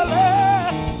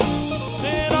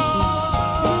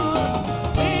arms.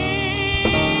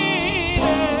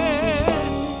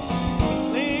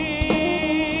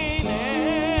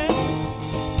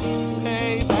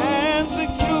 Safe and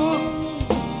secure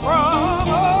from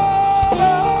all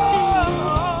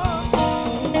harm.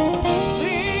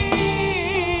 Leaning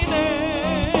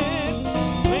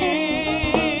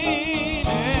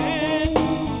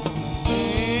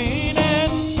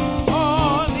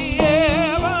on the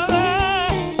everlasting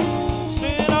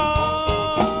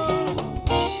arm.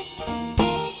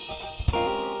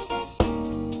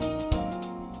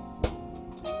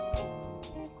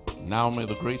 Now may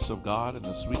the grace of God and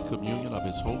the sweet communion of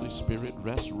his Holy Spirit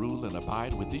rest, rule, and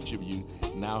abide with each of you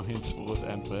now, henceforth,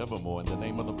 and forevermore. In the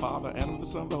name of the Father, and of the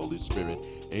Son, and the Holy Spirit.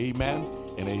 Amen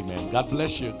and amen. God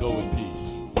bless you. Go in peace.